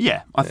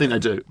 yeah, I think they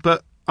do.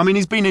 But I mean,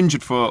 he's been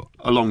injured for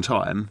a long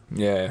time.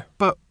 Yeah,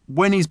 But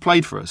when he's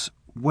played for us,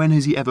 when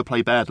has he ever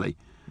played badly?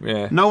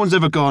 yeah. No one's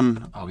ever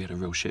gone, oh, he had a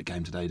real shit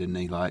game today, didn't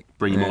he? Like,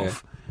 bring him Yeah.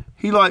 off.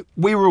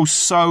 We were all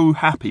so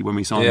happy when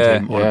we signed Yeah.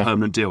 him on Yeah. a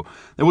permanent deal.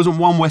 There wasn't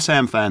one West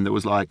Ham fan that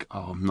was like,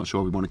 oh, I'm not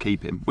sure we want to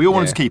keep him. We all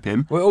wanted to keep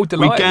him. We're all We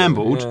delighted.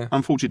 gambled. Yeah.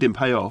 Unfortunately, it didn't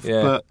pay off.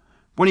 Yeah. But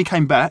when he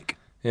came back,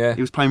 Yeah,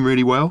 he was playing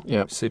really well.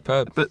 Yeah.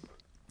 superb. But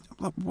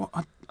like, what,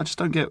 I just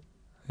don't get...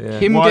 Yeah,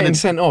 Him Why getting did-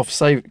 sent off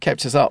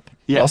kept us up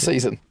Yeah. last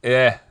season.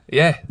 yeah,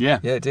 Yeah.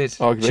 it did.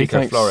 Arguably, Chico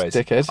thanks, Flores,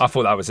 dickhead. I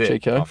thought that was it.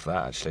 Chico. After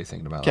that, actually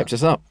thinking about Kept that,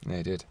 us up. yeah,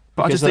 he did.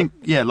 But I Because just think,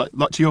 yeah,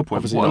 like to your point,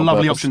 Obviously what a not on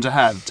lovely purpose. option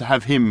to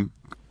have him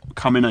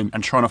come in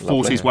and trying to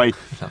force his way.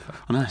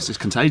 I know, it's just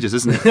contagious,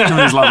 isn't it?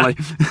 It's lovely.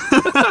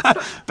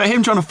 But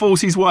him trying to force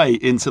his way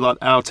into like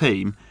our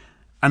team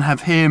and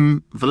have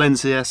him,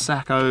 Valencia,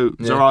 Sacco,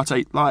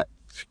 Zarate, like,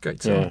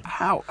 Great team. Yeah.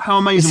 how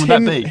amazing It's would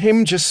him, that be?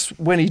 him just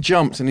when he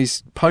jumps and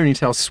his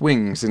ponytail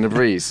swings in the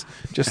breeze,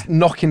 just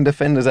knocking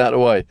defenders out of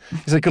the way.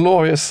 It's a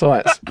glorious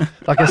sight,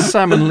 like a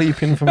salmon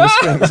leaping from the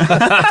springs.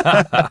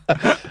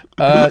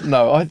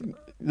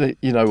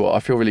 You know what? I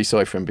feel really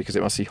sorry for him because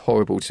it must be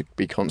horrible to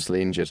be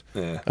constantly injured.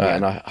 Yeah.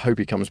 And I hope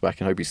he comes back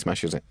and hope he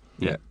smashes it.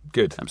 Yeah,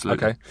 good.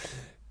 Absolutely.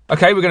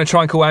 Okay, we're going to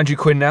try and call Andrew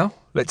Quinn now.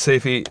 Let's see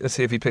if he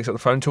picks up the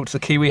phone and talk to the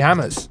Kiwi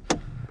Hammers.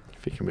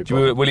 If he can be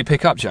bothered. Will he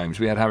pick up, James?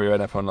 We had Harry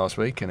Redknapp on last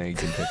week and he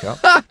didn't pick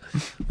up.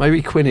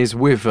 Maybe Quinn is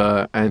with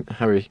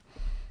Harry.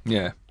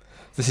 Yeah.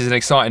 This is an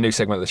exciting new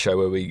segment of the show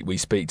where we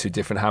speak to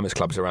different Hammers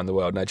clubs around the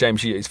world. Now,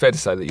 James, it's fair to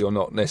say that you're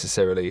not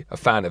necessarily a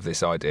fan of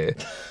this idea.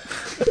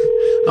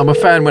 I'm a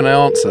fan when I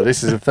answer.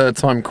 This is the third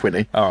time,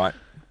 Quinny. All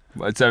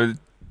right. So,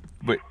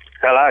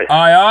 Hello.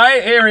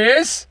 aye, here he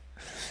is.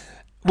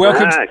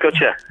 Welcome,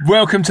 Gotcha.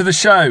 welcome to the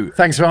show,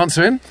 Thanks for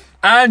answering.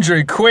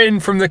 Andrew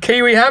Quinn from the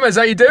Kiwi Hammers.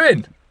 How you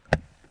doing?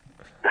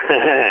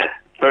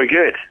 Very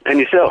good. And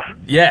yourself?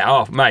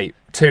 Yeah, mate,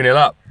 2-0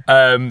 up.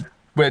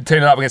 We're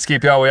 2-0 up against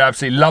QPR. We're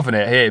absolutely loving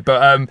it here.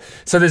 But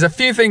so there's a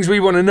few things we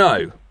want to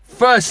know.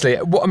 Firstly,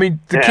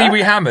 the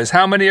Kiwi Hammers.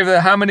 How many of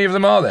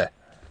them are there?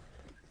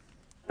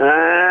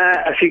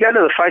 If you go to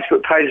the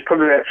Facebook page, it's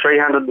probably about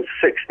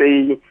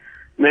 360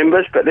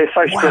 members, but they're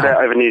so spread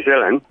out over New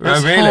Zealand.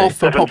 That's Oh, really? half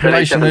the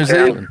population of New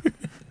Zealand.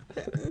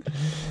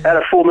 Out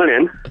of 4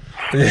 million.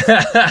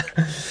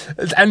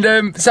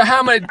 And so,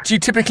 how many do you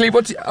typically?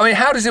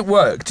 How does it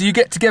work? Do you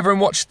get together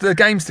and watch the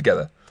games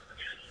together?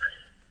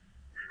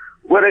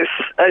 Well, it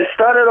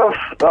started off.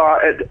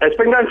 It's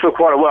been going for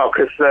quite a while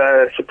because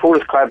the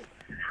supporters club,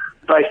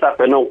 based up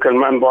in Auckland,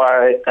 run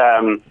by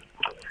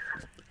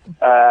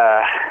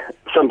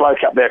some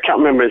bloke up there. I can't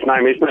remember his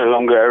name. He's no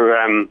longer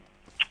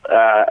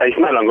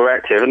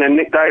active. And then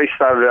Nick Daly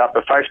started up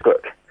a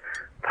Facebook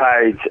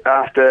page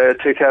after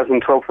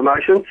 2012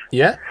 promotions.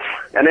 Yeah.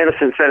 And ever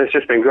since then, it's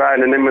just been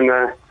growing. And then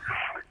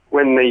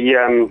when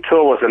the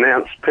tour was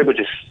announced, people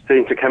just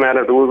seemed to come out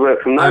of the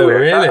woodwork from Oh, nowhere.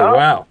 really?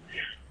 Wow.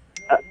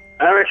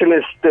 I reckon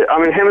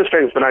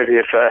Hemisphere's been over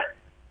here for,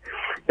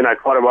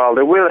 quite a while.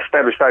 They're well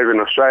established over in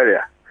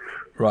Australia.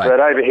 Right. But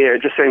over here,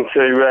 it just seemed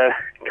to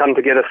come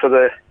together for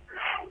the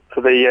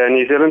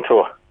New Zealand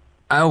tour.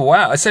 Oh,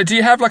 wow. So do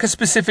you have like a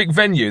specific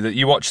venue that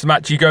you watch the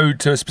match? You go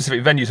to a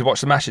specific venue to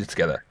watch the matches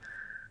together?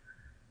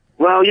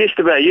 Well, it used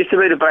to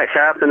be the Black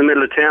Harp in the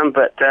middle of town,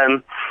 but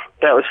that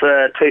was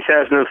for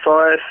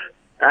 2005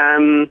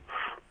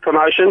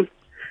 promotion.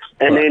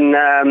 And then,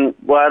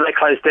 they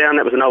closed down.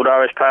 That was an old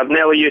Irish pub.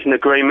 Now we're using the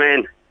Green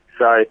Man.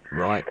 So,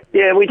 Right.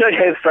 yeah, we do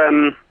have,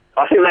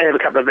 I think they have a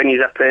couple of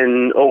venues up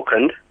in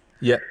Auckland.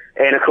 Yeah.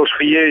 And, of course,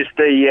 we used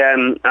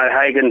the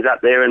O'Hagan's up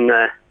there in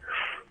the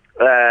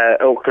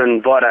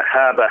Auckland Viaduct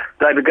Harbour.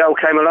 David Gold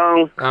came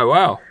along, Oh,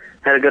 wow.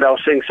 had a good old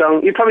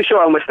sing-song. You probably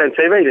saw it on West End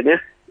TV, didn't you?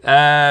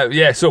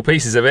 Yeah, saw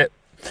pieces of it.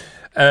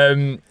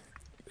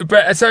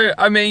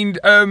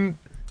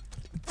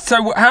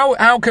 So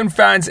how can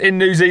fans in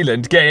New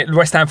Zealand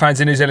West Ham fans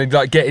in New Zealand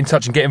get in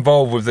touch and get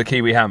involved with the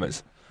Kiwi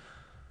Hammers?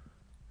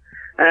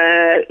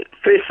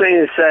 First thing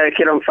is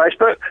get on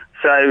Facebook.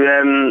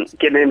 So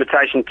get an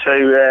invitation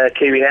to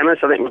Kiwi Hammers.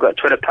 I think we've got a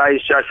Twitter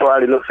page. Joe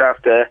Foley looks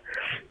after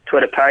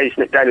Twitter page.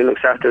 Nick Daly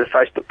looks after the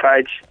Facebook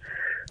page.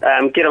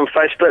 Get on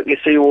Facebook. You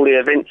see all the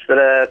events that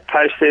are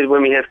posted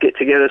when we have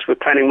get-togethers. We're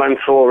planning one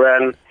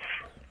for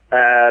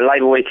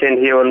Labour weekend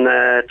here on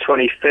the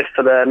 25th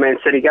for the Man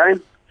City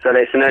game. So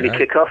it's an early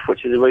kick-off,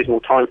 which is a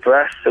reasonable time for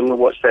us, and we'll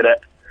watch that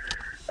at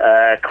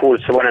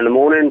 1:45 in the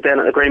morning down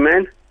at the Green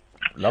Man.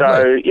 Lovely.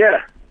 So,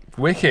 yeah.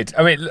 Wicked.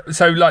 I mean,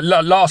 so like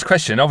last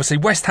question. Obviously,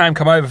 West Ham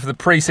come over for the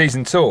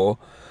pre-season tour.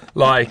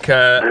 Like,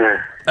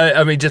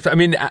 I mean,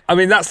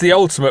 that's the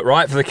ultimate,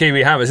 right, for the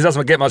Kiwi Hammers. It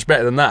doesn't get much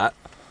better than that.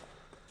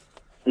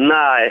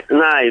 No,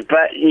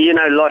 but you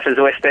know, life as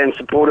a West Ham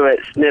supporter,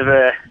 it's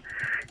never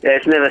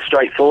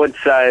straightforward.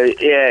 So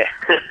yeah,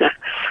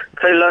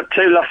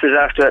 two losses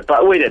after it,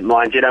 but we didn't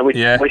mind. You know, we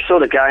saw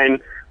the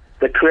game,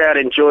 the crowd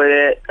enjoyed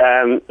it.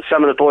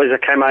 Some of the boys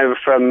that came over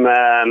from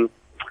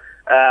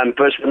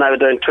Brisbane, they were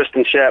doing twist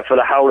and shout for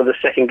the whole of the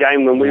second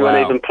game when we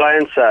weren't even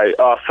playing. So,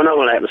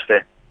 phenomenal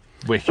atmosphere.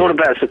 Wicked. It's all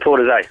about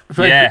supporters, eh?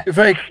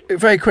 Very,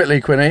 very quickly,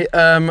 Quinny.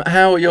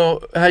 How are you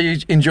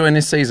enjoying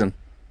this season?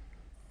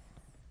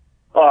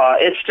 Oh,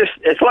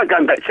 it's like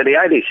going back to the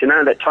 80s, you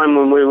know, that time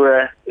when we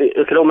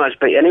could almost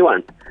beat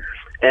anyone.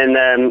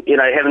 And, you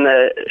know, having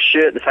the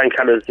shirt the same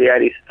colour as the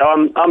 80s. So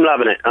I'm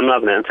loving it,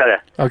 I'll tell you.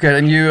 Okay,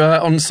 and you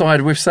on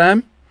side with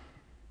Sam?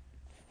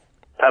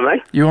 Pardon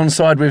me? You on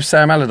side with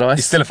Sam Allardyce?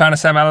 You still a fan of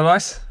Sam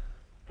Allardyce?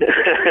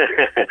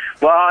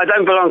 Well, I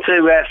don't belong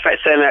to Fat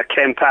Sam Out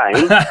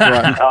campaign.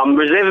 Right. I'm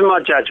reserving my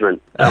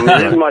judgment.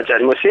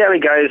 We'll see how he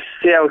goes,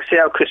 see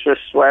how Christmas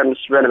runs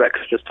around about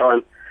Christmas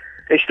time.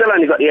 He's still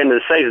only got the end of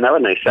the season, though,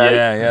 hasn't he? So,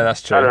 yeah,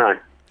 that's true. I don't know.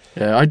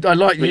 Yeah, I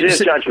like you.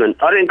 Reserve judgment.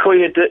 I didn't call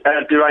you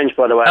deranged,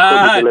 by the way.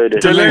 I called you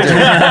deluded.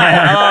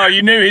 Oh,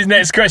 you knew his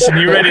next question.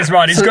 You read his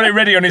mind. He's got it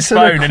ready on his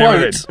phone the and quote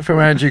everything. from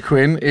Andrew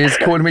Quinn is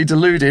calling me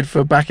deluded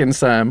for backing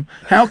Sam.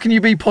 How can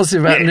you be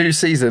positive about new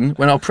season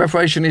when our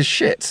preparation is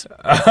shit?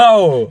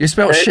 Oh. You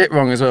spelled shit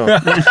wrong as well.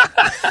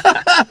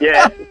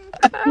 Yeah.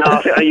 No,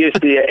 I think I used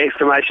the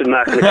exclamation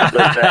mark and a couple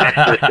of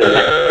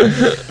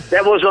asterisks.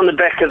 That was on the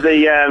back of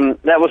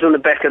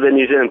the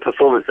New Zealand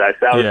performance, though.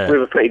 So we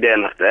were pretty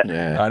down after that.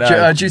 Yeah. I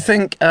know. Do you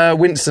think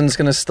Winston's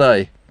going to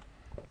stay?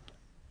 Do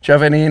you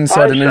have any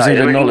insider New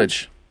Zealand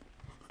knowledge?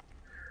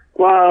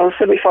 Well,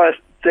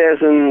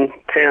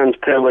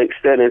 £75,000 per week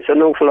sterling. It's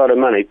an awful lot of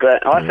money,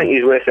 but I think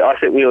he's worth it. I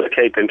think we ought to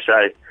keep him.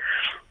 So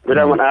we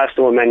don't want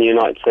Arsenal or Man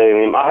United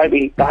seeing him. I hope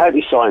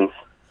he signs.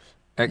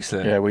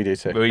 Excellent. Yeah, we do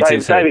too.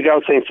 David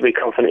Gold seems to be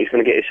confident he's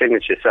going to get his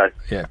signature, so...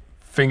 Yeah,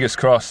 fingers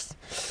crossed.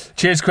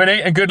 Cheers,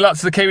 Quinny, and good luck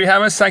to the Kiwi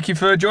Hammers. Thank you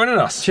for joining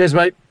us. Cheers,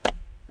 mate.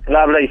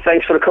 Lovely.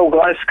 Thanks for the call,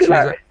 guys. Good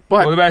luck.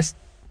 Bye. All the best.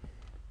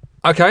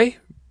 Okay,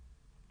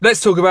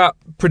 let's talk about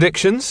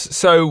predictions.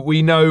 So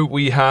we know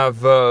we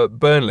have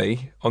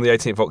Burnley on the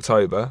 18th of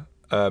October.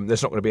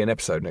 There's not going to be an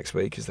episode next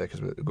week, is there?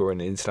 Because we're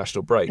in an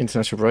international break.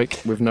 International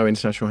break with no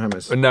international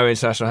hammers. With no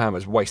international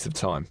hammers. Waste of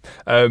time.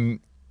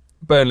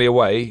 Burnley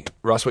away.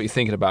 Russ, what are you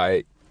thinking about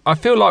it? I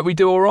feel like we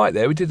do all right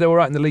there. We did all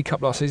right in the League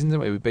Cup last season,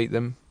 didn't we? We beat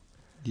them.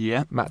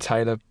 Yeah. Matt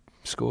Taylor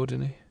scored,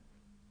 didn't he?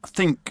 I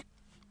think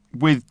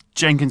with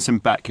Jenkinson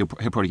back, he'll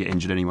probably get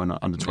injured anyway, not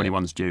under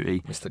 21's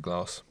duty. Mr.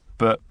 Glass.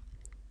 But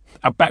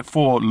our back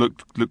four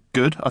looked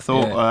good, I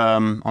thought,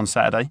 on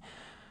Saturday.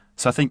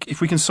 So I think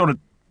if we can sort of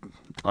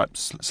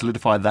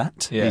solidify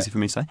that, easy for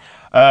me to say,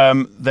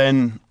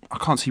 then... I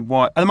can't see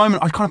why. At the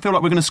moment, I kind of feel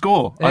like we're going to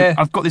score. Yeah.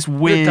 I've got this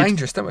weird... We look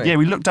dangerous, don't we? Yeah,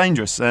 we look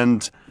dangerous.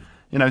 And,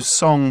 you know,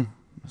 Song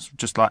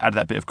just added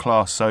that bit of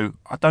class. So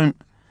I don't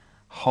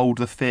hold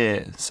the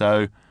fear.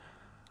 So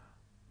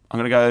I'm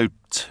going to go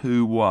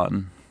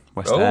 2-1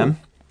 West Ham.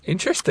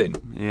 Interesting.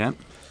 Yeah.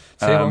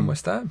 2-1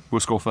 West Ham. We'll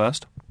score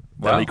first.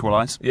 Wow. They'll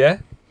equalise. Yeah.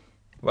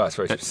 Well, that's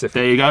very specific.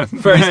 There you go.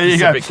 Very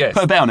specific guess.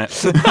 Put a bet on it.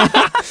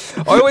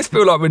 I always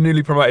feel like we're a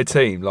newly promoted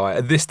team. Like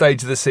at this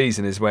stage of the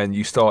season is when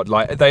you start.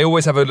 Like they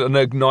always have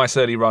a nice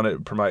early run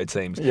at promoted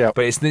teams. Yeah.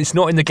 But it's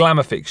not in the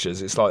glamour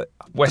fixtures. It's like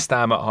West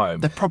Ham at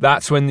home.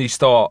 That's when you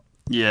start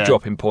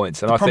dropping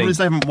points. And the I problem think is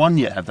they haven't won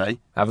yet, have they?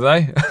 Have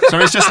they? So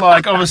it's just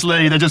like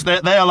obviously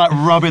they are like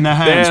rubbing their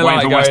hands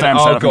waiting for West Ham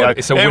to go. go.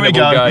 It's a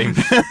winnable game.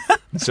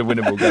 It's a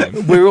winnable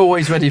game. We're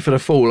always ready for the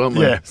fall, aren't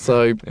we? Yeah.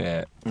 So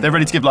they're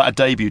ready to give a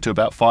debut to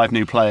about 5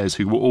 new players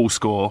who will all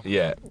score.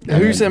 Yeah.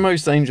 Who's their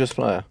most dangerous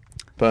player?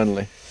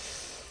 Burnley.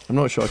 I'm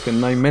not sure I can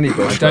name many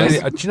Burnley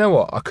players. Do you know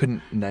what? I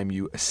couldn't name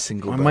you a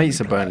single. My Burnley mate's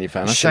a player. Burnley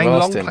fan. Shane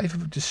Long play for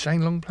them? Does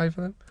Shane Long play for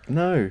them?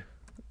 No.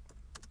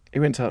 He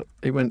went to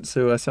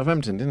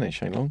Southampton, didn't he,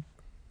 Shane Long?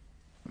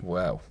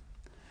 Well,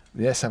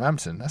 yeah,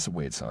 Southampton. That's a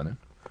weird signing.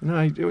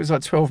 No, it was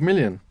like 12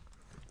 million.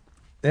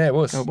 Yeah, it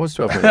was. No, it was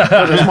 12 million.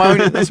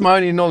 That's my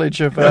only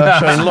knowledge of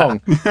Shane Long.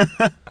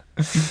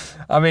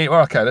 I mean,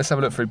 well, okay, let's have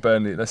a look through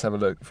Burnley. Let's have a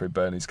look through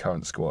Burnley's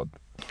current squad.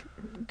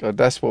 God,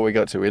 that's what we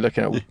got to. We're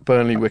looking at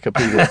Burnley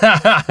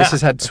Wikipedia. This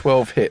has had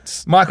 12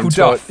 hits. Michael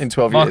Duff. In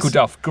 12 years. Michael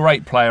Duff,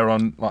 great player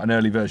on an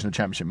early version of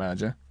Championship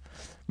Manager.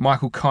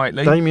 Michael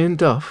Kitely. Damien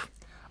Duff.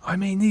 I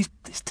mean, this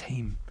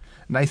team.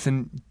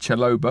 Nathan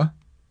Chaloba.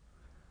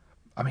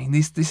 I mean,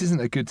 this isn't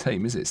a good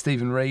team, is it?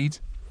 Stephen Reed.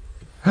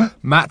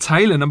 Matt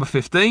Taylor, number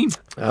 15.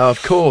 Oh,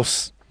 of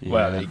course. Yeah.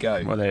 Well, there you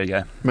go. Well, there you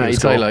go. Matty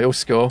Taylor, he'll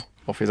score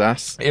off his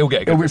ass. He'll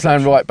get a good He'll be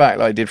playing right back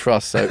like he did for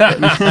us. So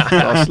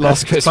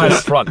last Christmas. Playing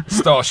up front,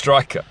 star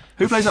striker.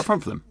 Who plays up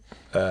front for them?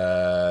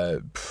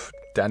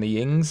 Danny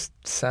Ings,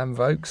 Sam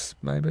Vokes,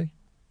 maybe.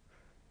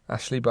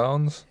 Ashley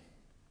Barnes.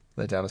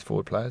 They're down as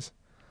forward players.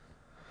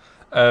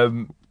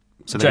 So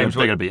James,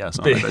 they're going to be us,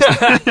 aren't they?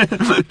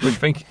 What do you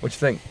think? What do you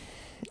think?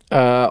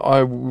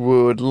 I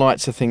would like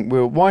to think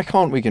why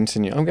can't we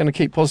continue? I'm going to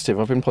keep positive.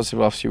 I've been positive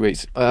the last few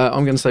weeks.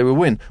 I'm going to say we'll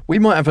win. We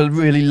might have a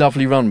really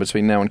lovely run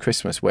between now and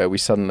Christmas where we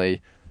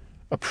suddenly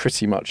are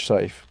pretty much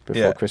safe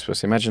before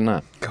Christmas. Imagine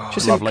that. God,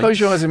 just lovely. close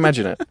your eyes,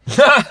 imagine it.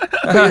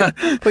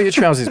 put your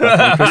trousers back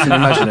on, Chris, and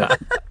imagine it.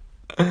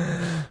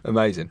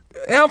 Amazing.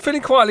 Yeah, I'm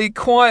feeling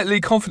quietly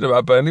confident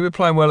about Burnley. We're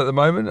playing well at the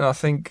moment, and I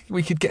think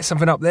we could get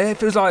something up there. It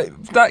feels like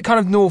that kind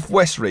of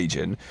northwest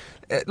region,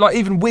 like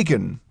even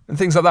Wigan and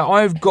things like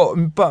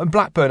that. But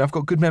Blackburn, I've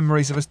got good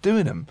memories of us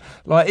doing them.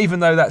 Like, even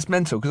though that's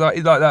mental, because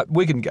like that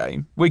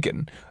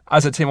Wigan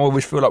as a team, I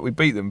always feel like we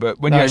beat them. But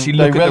when you actually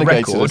look at the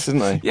record, us,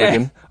 didn't they? Yeah,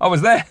 Wigan? I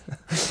was there.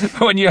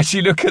 But when you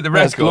actually look at the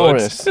That's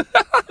records, glorious.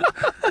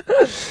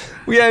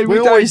 yeah, we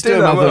always do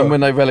another than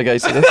when they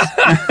relegated us.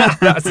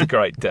 That's a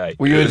great day.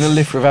 Were you in the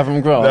lift with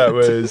Avram Grant? That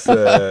was,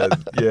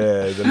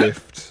 the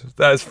lift.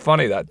 That was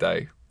funny that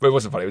day. Well, it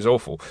wasn't funny, it was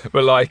awful.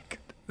 But, like,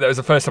 that was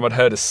the first time I'd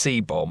heard a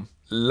C-bomb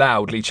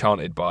loudly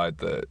chanted by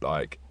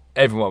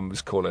everyone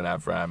was calling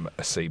Avram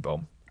a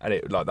C-bomb. And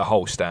it, like, the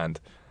whole stand.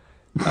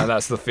 And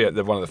that's one of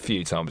the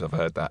few times I've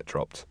heard that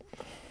dropped.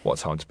 What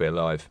time to be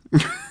alive.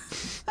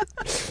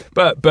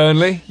 But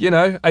Burnley,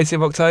 18th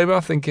of October,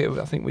 I think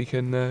we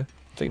can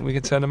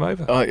turn them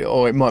over.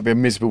 Or it might be a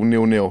miserable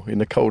 0-0 in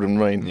the cold and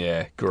rain.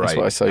 Yeah, great. That's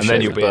what I associate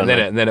with and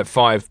Burnley. then at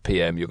 5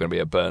 p.m. you're going to be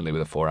at Burnley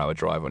with a 4-hour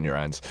drive on your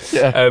hands.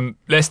 Yeah.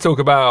 Let's talk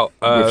about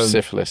with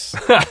syphilis.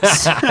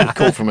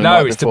 Called from a no,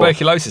 night it's before.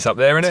 tuberculosis up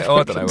there, isn't it? Oh,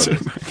 I don't know what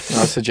it is.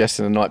 I was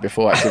suggesting the night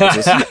before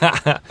activities.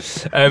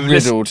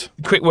 Riddled.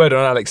 Quick word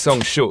on Alex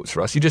Song's shorts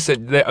for us. You just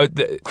said,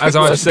 as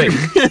I've seen,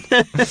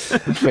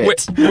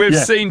 we've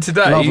seen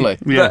today Lovely.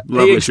 that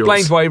lovely he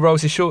explained shorts. why he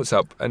rolls his shorts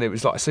up, and it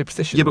was like a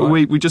superstition. Yeah, but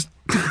right? we just...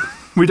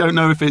 We don't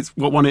know if it's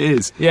what one it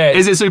is. Yeah.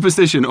 Is it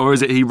superstition or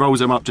is it he rolls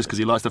them up just because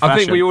he likes the fashion? I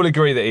think we all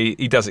agree that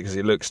he does it because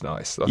he looks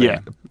nice. I think. Yeah.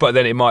 But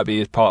then it might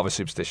be part of a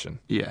superstition.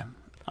 Yeah.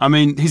 I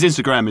mean, his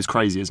Instagram is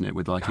crazy, isn't it,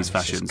 with his It's just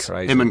fashions.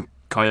 crazy. Him and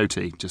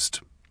Coyote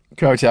just...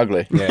 Coyote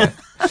ugly. Yeah.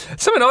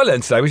 Something I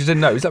learned today, which I didn't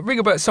know, is that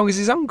Rigobert Song is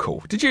his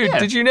uncle. Did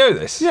you know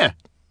this? Yeah.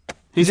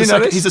 He's you know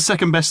this? he's the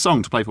second best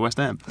song to play for West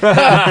Ham.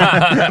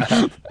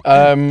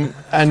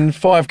 And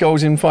 5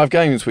 goals in 5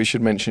 games, we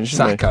should mention,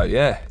 shouldn't Sacco,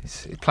 yeah.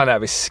 He's playing out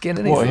of his skin,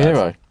 isn't he? we? What a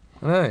hero.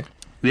 I know.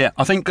 Yeah,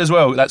 I think as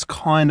well that's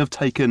kind of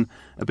taken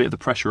a bit of the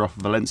pressure off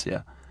of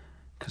Valencia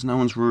because no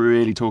one's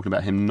really talking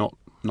about him not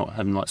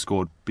having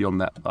scored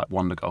beyond that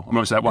wonder goal. I mean,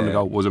 obviously that wonder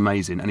goal was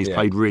amazing and he's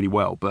played really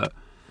well, but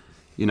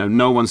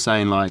no one's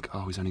saying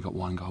he's only got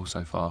 1 goal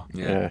so far.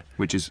 Yeah.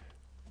 Which is...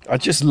 I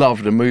just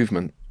love the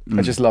movement.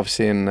 I just love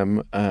seeing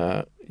them.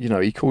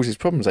 He causes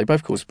problems. They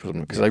both cause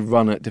problems because they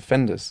run at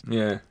defenders.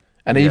 Yeah.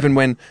 And even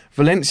when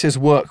Valencia's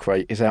work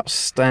rate is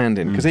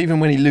outstanding, because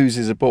even when he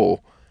loses a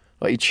ball,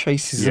 he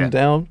chases them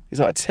down. He's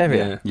like a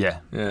terrier. Yeah,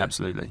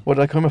 absolutely. What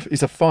did I come up?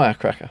 He's a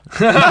firecracker.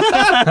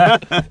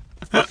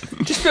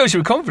 Just fills you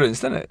with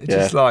confidence, doesn't it? It's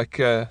just like.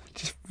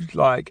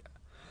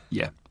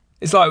 Yeah.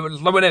 It's like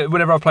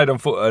whenever I've played on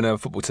a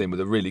football team with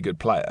a really good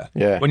player,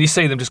 when you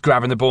see them just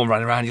grabbing the ball and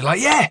running around, you're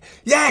like,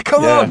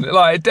 come on!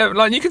 Like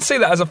you can see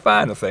that as a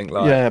fan, I think.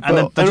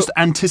 And they're just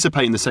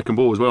anticipating the second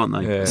ball as well, aren't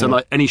they? Yeah.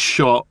 So any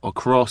shot or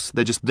cross,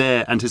 they're just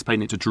there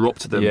anticipating it to drop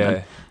to them.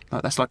 Yeah.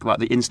 And, that's like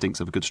the instincts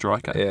of a good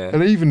striker. Yeah.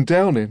 And even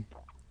Downing,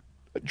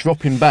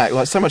 dropping back,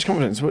 so much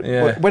confidence.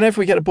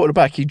 Whenever we get the ball at the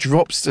back, he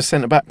drops to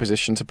centre-back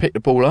position to pick the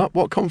ball up.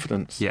 What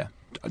confidence? Yeah.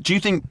 Do you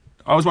think...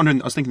 I was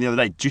thinking the other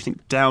day, do you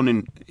think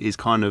Downing is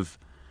kind of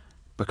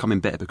becoming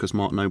better because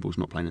Mark Noble's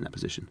not playing in that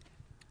position?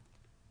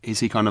 Is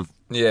he kind of...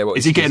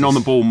 is he getting on the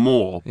ball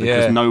more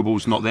because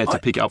Noble's not there to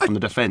pick it up from the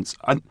defence?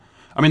 I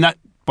mean, that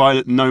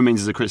by no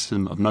means is a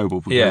criticism of Noble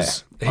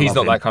because he's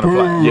not him. that kind of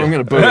player. I'm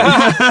going to boo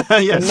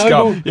him. Yeah,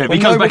 Noble, if he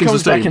comes back into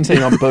the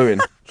team, I'm booing.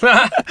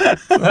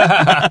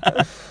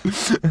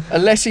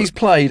 Unless he's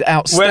played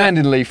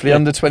outstandingly for the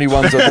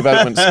under-21s or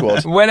development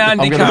squad. When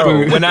Andy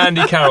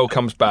Carroll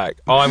comes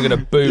back, I'm going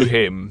to boo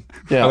him.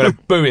 Yeah. I'm going to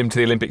boo him to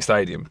the Olympic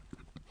Stadium.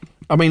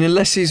 I mean,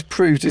 unless he's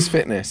proved his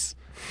fitness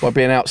by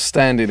being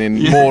outstanding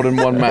in more than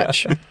one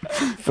match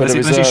for the unless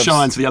reserves. he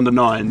shines for the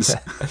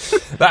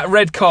under-9s. That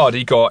red card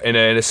he got in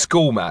a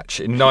school match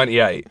in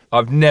 '98,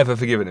 I've never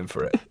forgiven him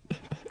for it.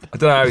 I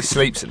don't know how he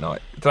sleeps at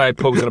night. I don't know how he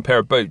pulls on a pair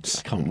of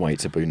boots. Can't wait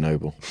to boo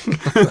Noble.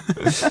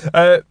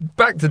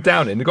 Back to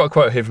Downing. We've got a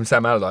quote here from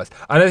Sam Allardyce.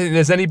 I don't think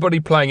there's anybody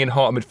playing in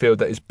heart of midfield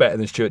that is better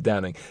than Stuart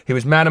Downing. He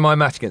was man of my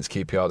match against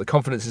QPR. The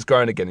confidence is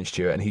growing again in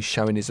Stuart and he's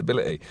showing his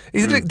ability.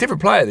 He's a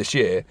different player this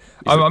year.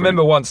 I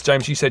remember once,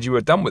 James, you said you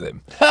were done with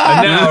him.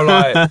 And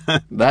now,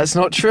 That's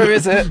not true,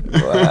 is it? We've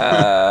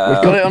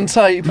got it on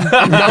tape.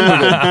 I'm done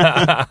with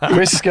him.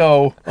 Chris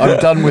Skull, I'm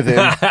done with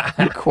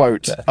him.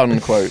 Quote,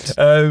 unquote.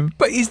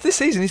 But this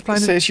season he's playing...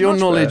 So it's your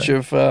knowledge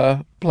of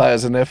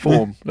players and their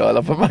form that I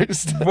love the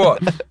most.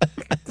 What?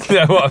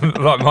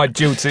 Like my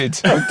jilted...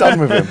 I'm done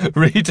with him.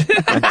 Read.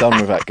 I'm done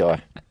with that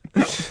guy.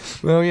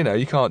 Well,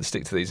 you can't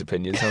stick to these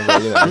opinions.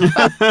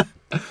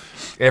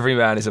 Every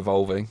man is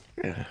evolving.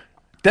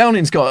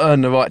 Downing's got to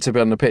earn the right to be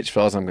on the pitch, as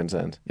far as I'm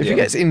concerned. If he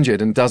gets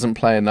injured and doesn't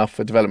play enough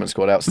for development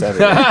squad,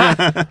 outstanding.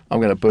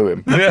 I'm going to boo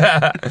him.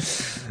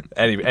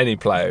 Any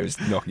player is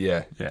not.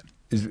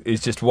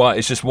 Is just one.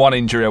 It's just one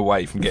injury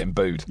away from getting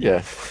booed.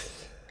 Yeah.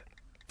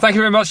 Thank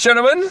you very much,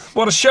 gentlemen.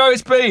 What a show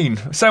it's been.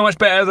 So much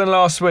better than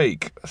last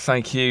week.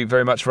 Thank you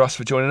very much, Russ,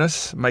 for joining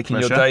us, making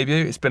your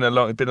debut. It's been a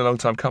long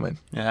time coming.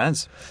 Yeah, it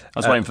has. I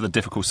was waiting for the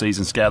difficult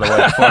season scale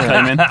away before I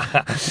came in.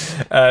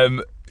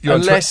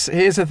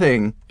 Here's the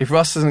thing: if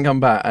Russ doesn't come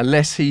back,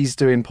 unless he's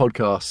doing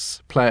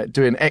podcasts,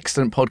 doing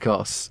excellent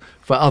podcasts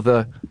for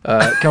other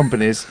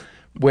companies,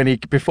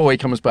 before he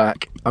comes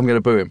back, I'm going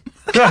to boo him.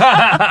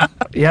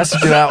 He has to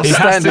do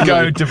outstanding. He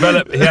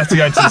has to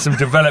go into some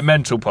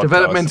developmental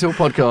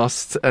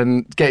podcasts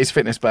and get his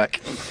fitness back.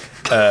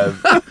 I'm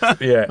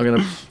going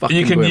to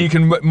fucking boo him. You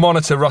can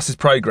monitor Russ's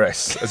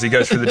progress as he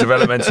goes through the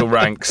developmental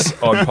ranks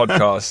on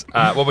podcasts.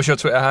 What was your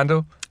Twitter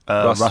handle?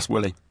 Russ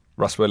Willie.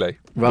 Russ Willie.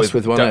 Russ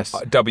with one S.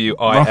 Willi,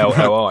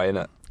 isn't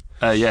it?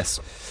 Yes.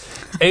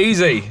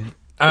 Easy.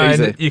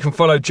 And you can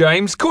follow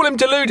James. Call him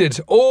deluded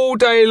all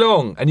day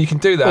long. And you can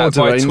do that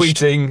by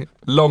tweeting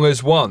long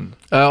as one.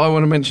 I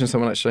want to mention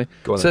someone, actually.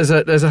 Go on. So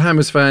there's a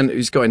Hammers fan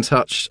who's got in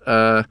touch,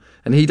 and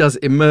he does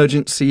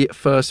emergency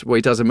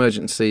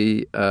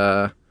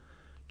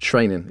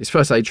training. It's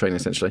first aid training,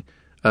 essentially.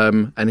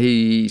 And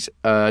he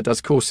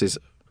does courses,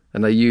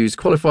 and they use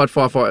qualified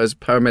firefighters,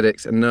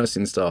 paramedics and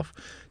nursing staff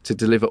to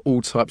deliver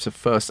all types of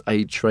first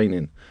aid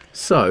training.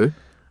 So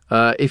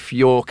if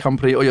your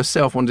company or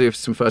yourself want to do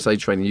some first aid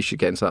training, you should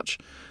get in touch.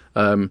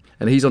 And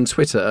he's on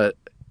Twitter at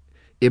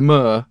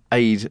Emer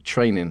Aid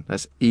Training.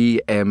 That's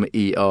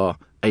EMER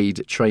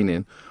Aid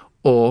Training.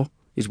 Or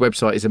his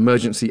website is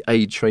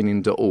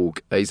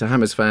emergencyaidtraining.org. He's a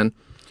Hammers fan.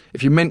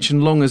 If you mention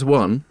long as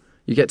one,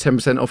 you get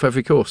 10% off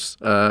every course,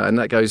 and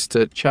that goes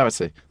to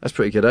charity. That's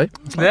pretty good, eh?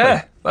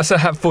 Yeah, that's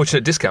a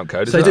fortunate discount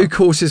code. So they do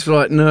courses for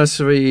like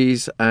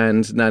nurseries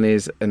and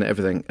nannies and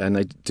everything, and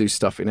they do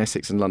stuff in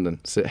Essex and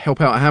London. So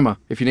help out a Hammer.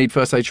 If you need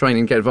first aid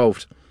training, get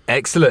involved.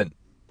 Excellent.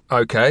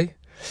 Okay.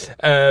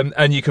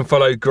 And you can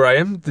follow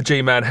Graham, the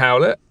G-Man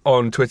Howlett,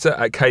 on Twitter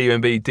at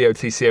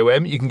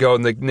KUMBDOTCOM. You can go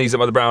on the Knees Up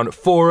Mother Brown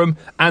forum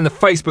and the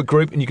Facebook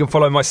group, and you can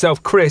follow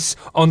myself, Chris,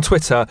 on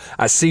Twitter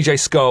at CJ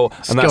Skull,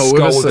 and that's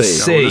Skull with a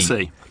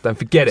C. Don't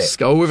forget it.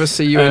 Skull with a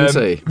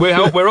C-U-N-T.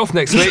 We're off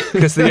next week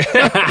because you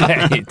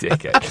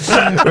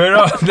dickhead. We're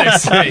off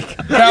next week.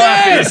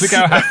 Look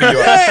how happy you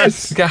are.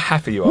 Yes. Look how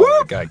happy you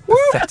are. Going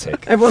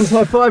pathetic. Everyone's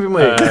high-fiving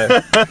me.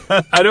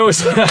 And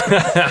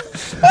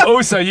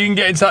also you can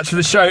get in touch with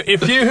the show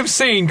if you have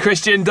seen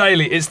Christian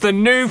Daly. It's the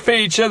new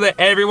feature that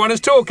everyone is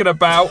talking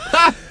about.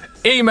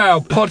 Email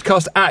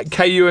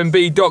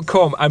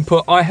podcast@kumb.com and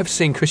put I have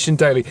seen Christian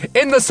Daly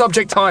in the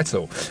subject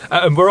title.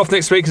 And we're off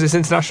next week because it's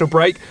international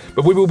break,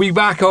 but we will be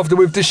back after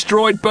we've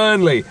destroyed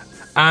Burnley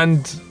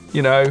and,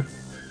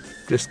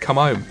 just come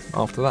home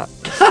after that.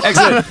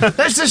 Excellent.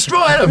 Let's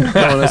destroy them.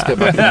 Come on, let's get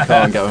back in the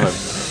car and go home.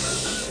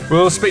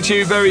 We'll speak to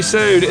you very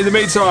soon. In the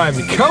meantime,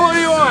 come on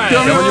you irons.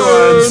 Come on you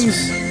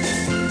irons.